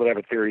some people that have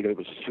a theory that it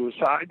was a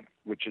suicide,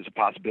 which is a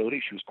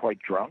possibility. She was quite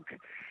drunk.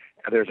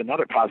 There's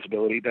another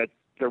possibility that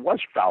there was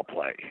foul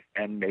play,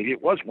 and maybe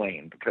it was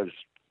Wayne because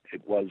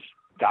it was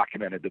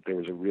documented that there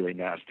was a really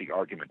nasty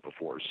argument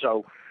before.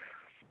 So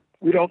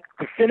we don't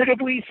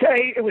definitively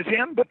say it was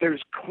him, but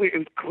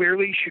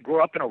clearly she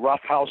grew up in a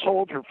rough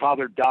household. Her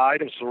father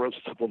died of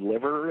cirrhosis of the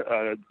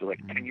liver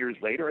 10 years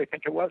later, I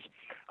think it was.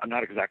 I'm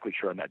not exactly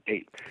sure on that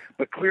date.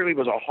 But clearly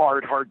was a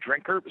hard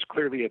drinker. It was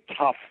clearly a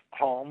tough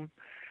home.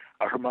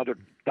 Her mother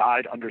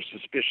died under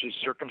suspicious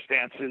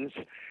circumstances,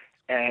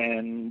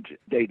 and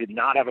they did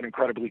not have an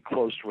incredibly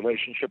close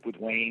relationship with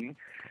Wayne.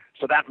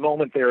 So that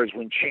moment there is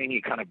when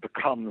Cheney kind of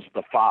becomes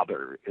the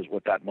father, is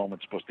what that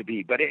moment's supposed to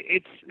be. But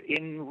it's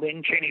in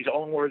Lynn Cheney's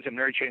own words and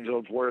Mary Cheney's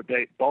own words,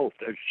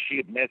 she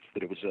admits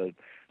that it was a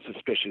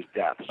suspicious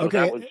death. So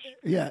that was,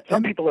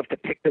 some people have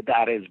depicted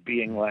that as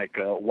being like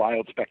a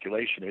wild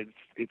speculation.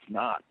 It's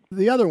not.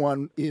 The other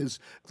one is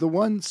the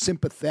one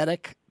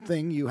sympathetic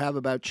thing you have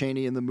about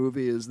Cheney in the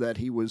movie is that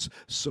he was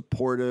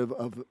supportive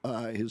of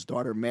his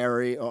daughter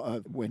Mary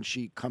when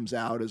she comes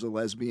out as a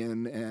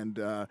lesbian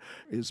and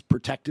is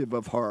protective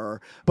of her.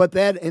 But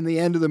then in the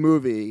end of the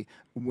movie,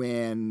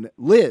 when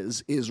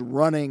Liz is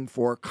running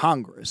for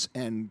Congress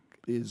and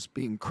is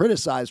being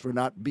criticized for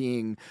not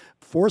being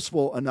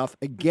forceful enough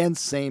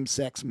against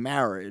same-sex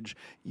marriage,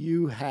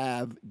 you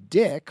have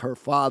Dick, her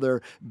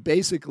father,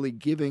 basically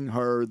giving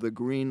her the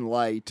green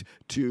light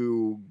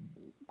to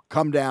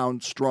come down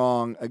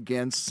strong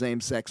against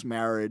same-sex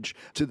marriage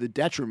to the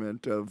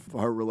detriment of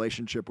her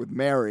relationship with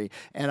Mary.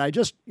 And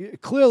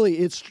clearly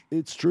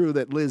it's true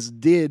that Liz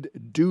did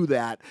do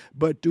that,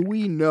 but do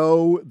we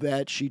know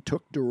that she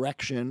took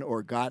direction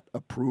or got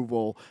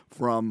approval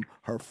from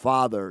her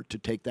father to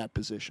take that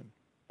position?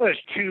 Well,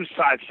 there's two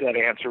sides to that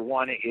answer.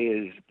 One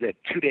is that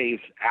 2 days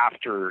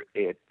after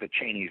it, the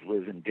Cheneys,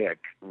 Liz and Dick,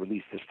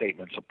 released a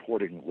statement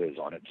supporting Liz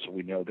on it, so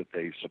we know that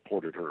they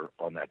supported her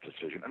on that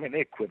decision. I mean,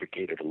 they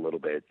equivocated a little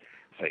bit,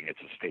 saying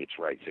it's a states'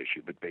 rights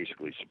issue, but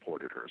basically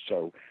supported her.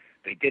 So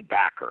they did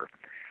back her.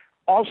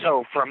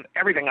 Also, from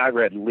everything I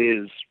read,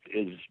 Liz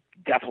is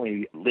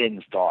definitely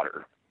Lynn's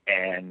daughter.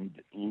 And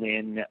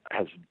Lynn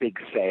has big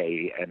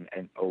say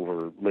and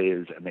over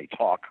Liz, and they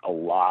talk a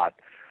lot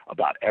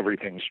about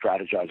everything,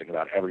 strategizing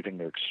about everything.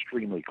 They're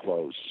extremely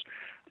close.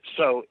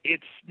 So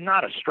it's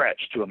not a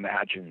stretch to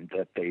imagine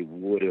that they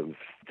would have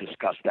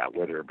discussed that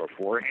with her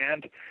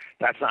beforehand.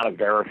 That's not a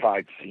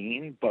verified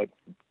scene, but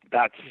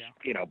that's,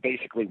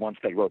 basically once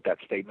they wrote that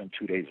statement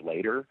 2 days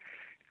later,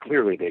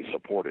 clearly they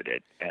supported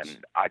it.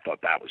 And I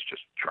thought that was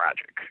just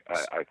tragic.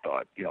 I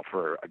thought,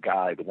 for a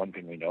guy, the one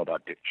thing we know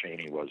about Dick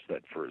Cheney was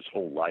that for his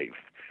whole life,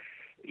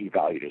 he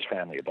valued his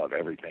family above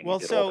everything. Well,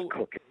 he did all the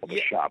cooking, all the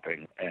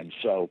shopping. And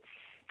so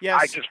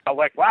I just felt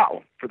like,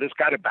 wow, for this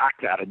guy to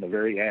back that in the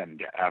very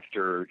end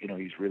after,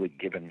 he's really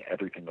given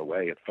everything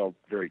away, it felt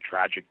very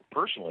tragic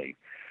personally.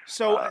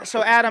 So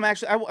Adam,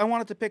 actually, I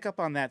wanted to pick up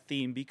on that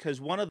theme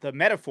because one of the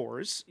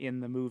metaphors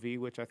in the movie,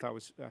 which I thought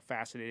was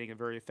fascinating and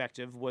very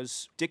effective,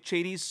 was Dick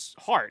Cheney's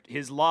heart,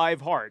 his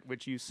live heart,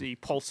 which you see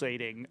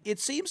pulsating. It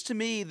seems to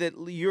me that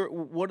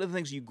one of the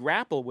things you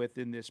grapple with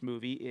in this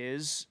movie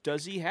is,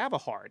 does he have a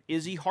heart?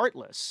 Is he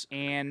heartless?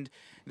 And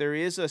there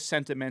is a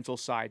sentimental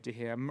side to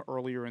him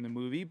earlier in the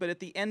movie, but at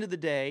the end of the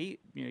day,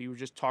 you were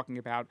just talking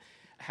about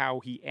how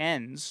he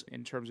ends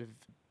in terms of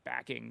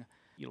backing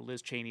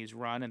Liz Cheney's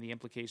run and the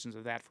implications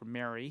of that for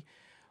Mary.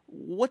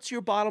 What's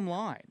your bottom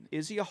line?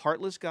 Is he a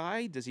heartless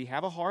guy? Does he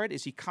have a heart?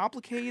 Is he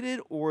complicated,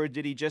 or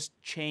did he just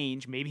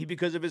change, maybe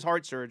because of his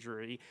heart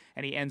surgery,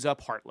 and he ends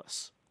up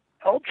heartless?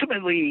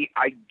 Ultimately,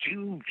 I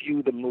do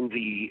view the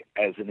movie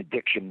as an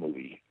addiction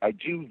movie. I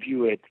do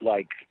view it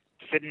like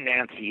Sid and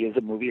Nancy is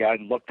a movie I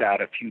looked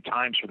at a few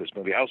times for this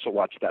movie. I also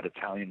watched that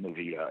Italian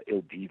movie,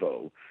 Il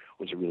Divo,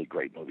 was a really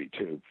great movie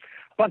too.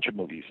 A bunch of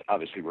movies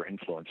obviously were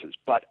influences,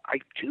 but I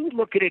do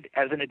look at it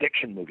as an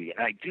addiction movie,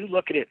 and I do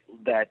look at it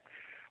that,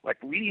 like,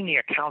 reading the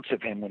accounts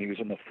of him when he was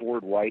in the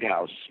Ford White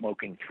House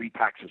smoking 3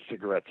 packs of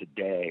cigarettes a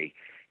day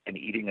and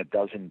eating a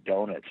dozen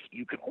donuts,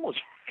 you can almost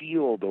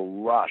feel the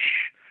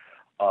rush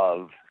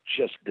of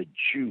just the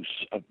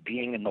juice of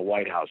being in the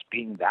White House,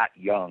 being that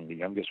young, the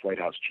youngest White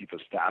House chief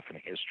of staff in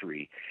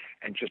history,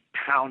 and just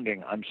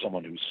pounding, I'm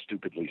someone who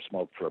stupidly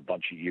smoked for a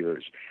bunch of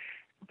years.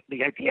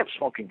 The idea of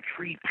smoking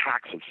 3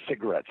 packs of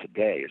cigarettes a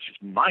day is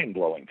just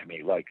mind-blowing to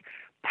me, like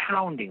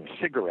pounding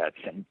cigarettes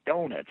and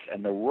donuts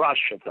and the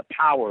rush of the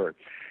power.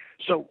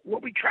 So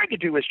what we tried to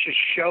do is just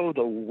show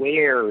the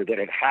wear that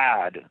it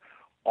had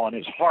on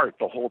his heart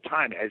the whole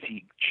time as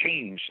he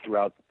changed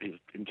throughout his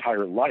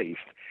entire life.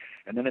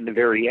 And then in the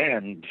very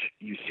end,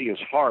 you see his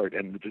heart,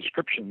 and the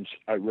descriptions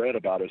I read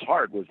about his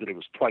heart was that it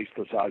was twice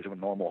the size of a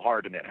normal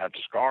heart, and it had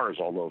scars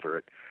all over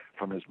it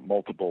from his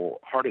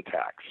multiple heart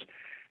attacks.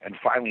 And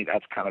finally,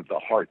 that's kind of the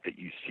heart that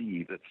you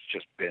see that's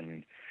just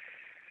been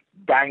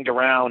banged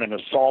around and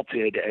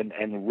assaulted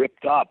and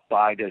ripped up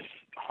by this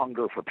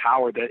hunger for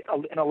power that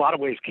in a lot of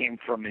ways came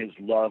from his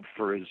love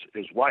for his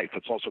wife.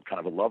 It's also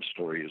kind of a love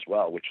story as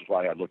well, which is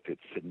why I looked at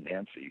Sid and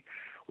Nancy,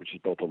 which is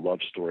both a love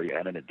story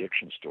and an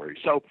addiction story.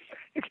 So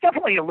it's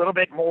definitely a little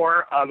bit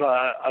more of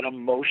an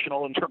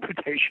emotional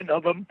interpretation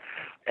of him,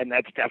 and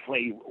that's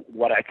definitely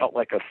what I felt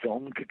like a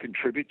film could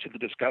contribute to the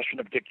discussion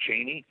of Dick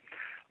Cheney.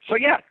 So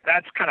yeah,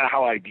 that's kind of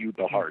how I viewed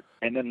the heart.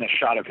 And then the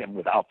shot of him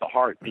without the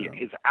heart,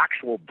 his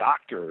actual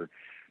doctor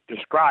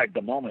described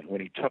the moment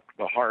when he took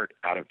the heart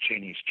out of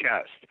Cheney's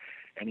chest.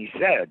 And he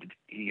said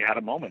he had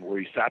a moment where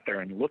he sat there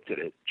and looked at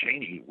it,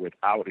 Cheney,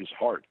 without his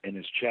heart in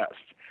his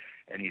chest.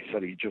 And he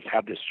said he just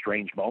had this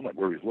strange moment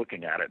where he was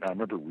looking at it. And I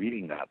remember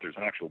reading that. There's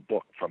an actual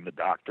book from the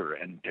doctor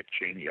and Dick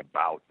Cheney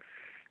about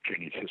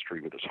Cheney's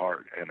history with his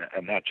heart.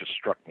 And that just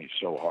struck me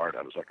so hard.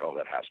 I was like, oh,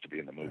 that has to be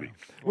in the movie.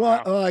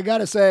 Well, I got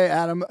to say,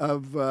 Adam,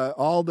 of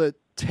all the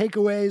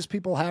takeaways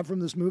people have from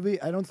this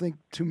movie, I don't think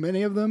too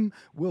many of them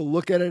will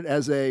look at it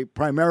as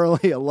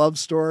primarily a love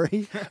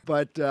story,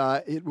 but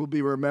it will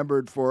be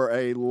remembered for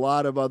a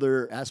lot of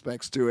other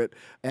aspects to it.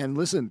 And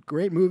listen,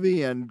 great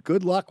movie, and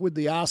good luck with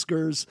the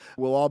Oscars.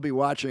 We'll all be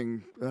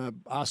watching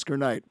Oscar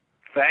night.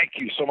 Thank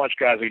you so much,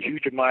 guys. A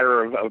huge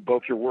admirer of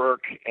both your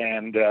work,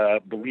 and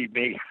believe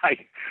me,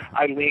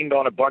 I leaned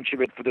on a bunch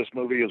of it for this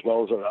movie as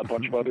well as a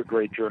bunch of other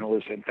great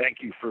journalists, and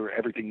thank you for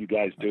everything you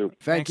guys do.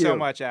 Thanks so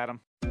much,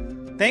 Adam.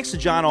 Thanks to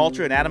John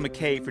Alter and Adam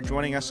McKay for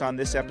joining us on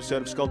this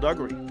episode of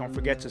Skullduggery. Don't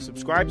forget to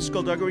subscribe to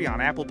Skullduggery on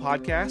Apple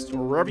Podcasts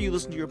or wherever you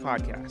listen to your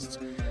podcasts.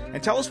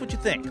 And tell us what you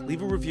think.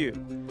 Leave a review.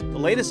 The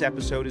latest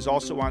episode is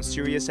also on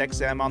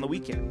SiriusXM on the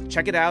weekend.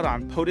 Check it out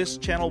on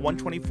POTUS Channel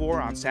 124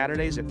 on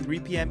Saturdays at 3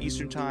 p.m.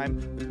 Eastern Time,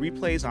 with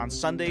replays on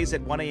Sundays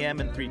at 1 a.m.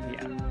 and 3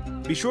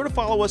 p.m. Be sure to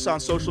follow us on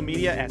social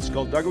media at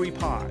Skullduggery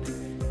Pod.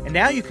 And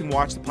now you can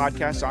watch the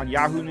podcast on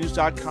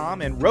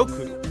YahooNews.com and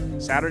Roku,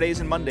 Saturdays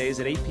and Mondays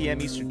at 8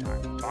 p.m. Eastern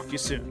Time. Talk to you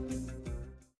soon.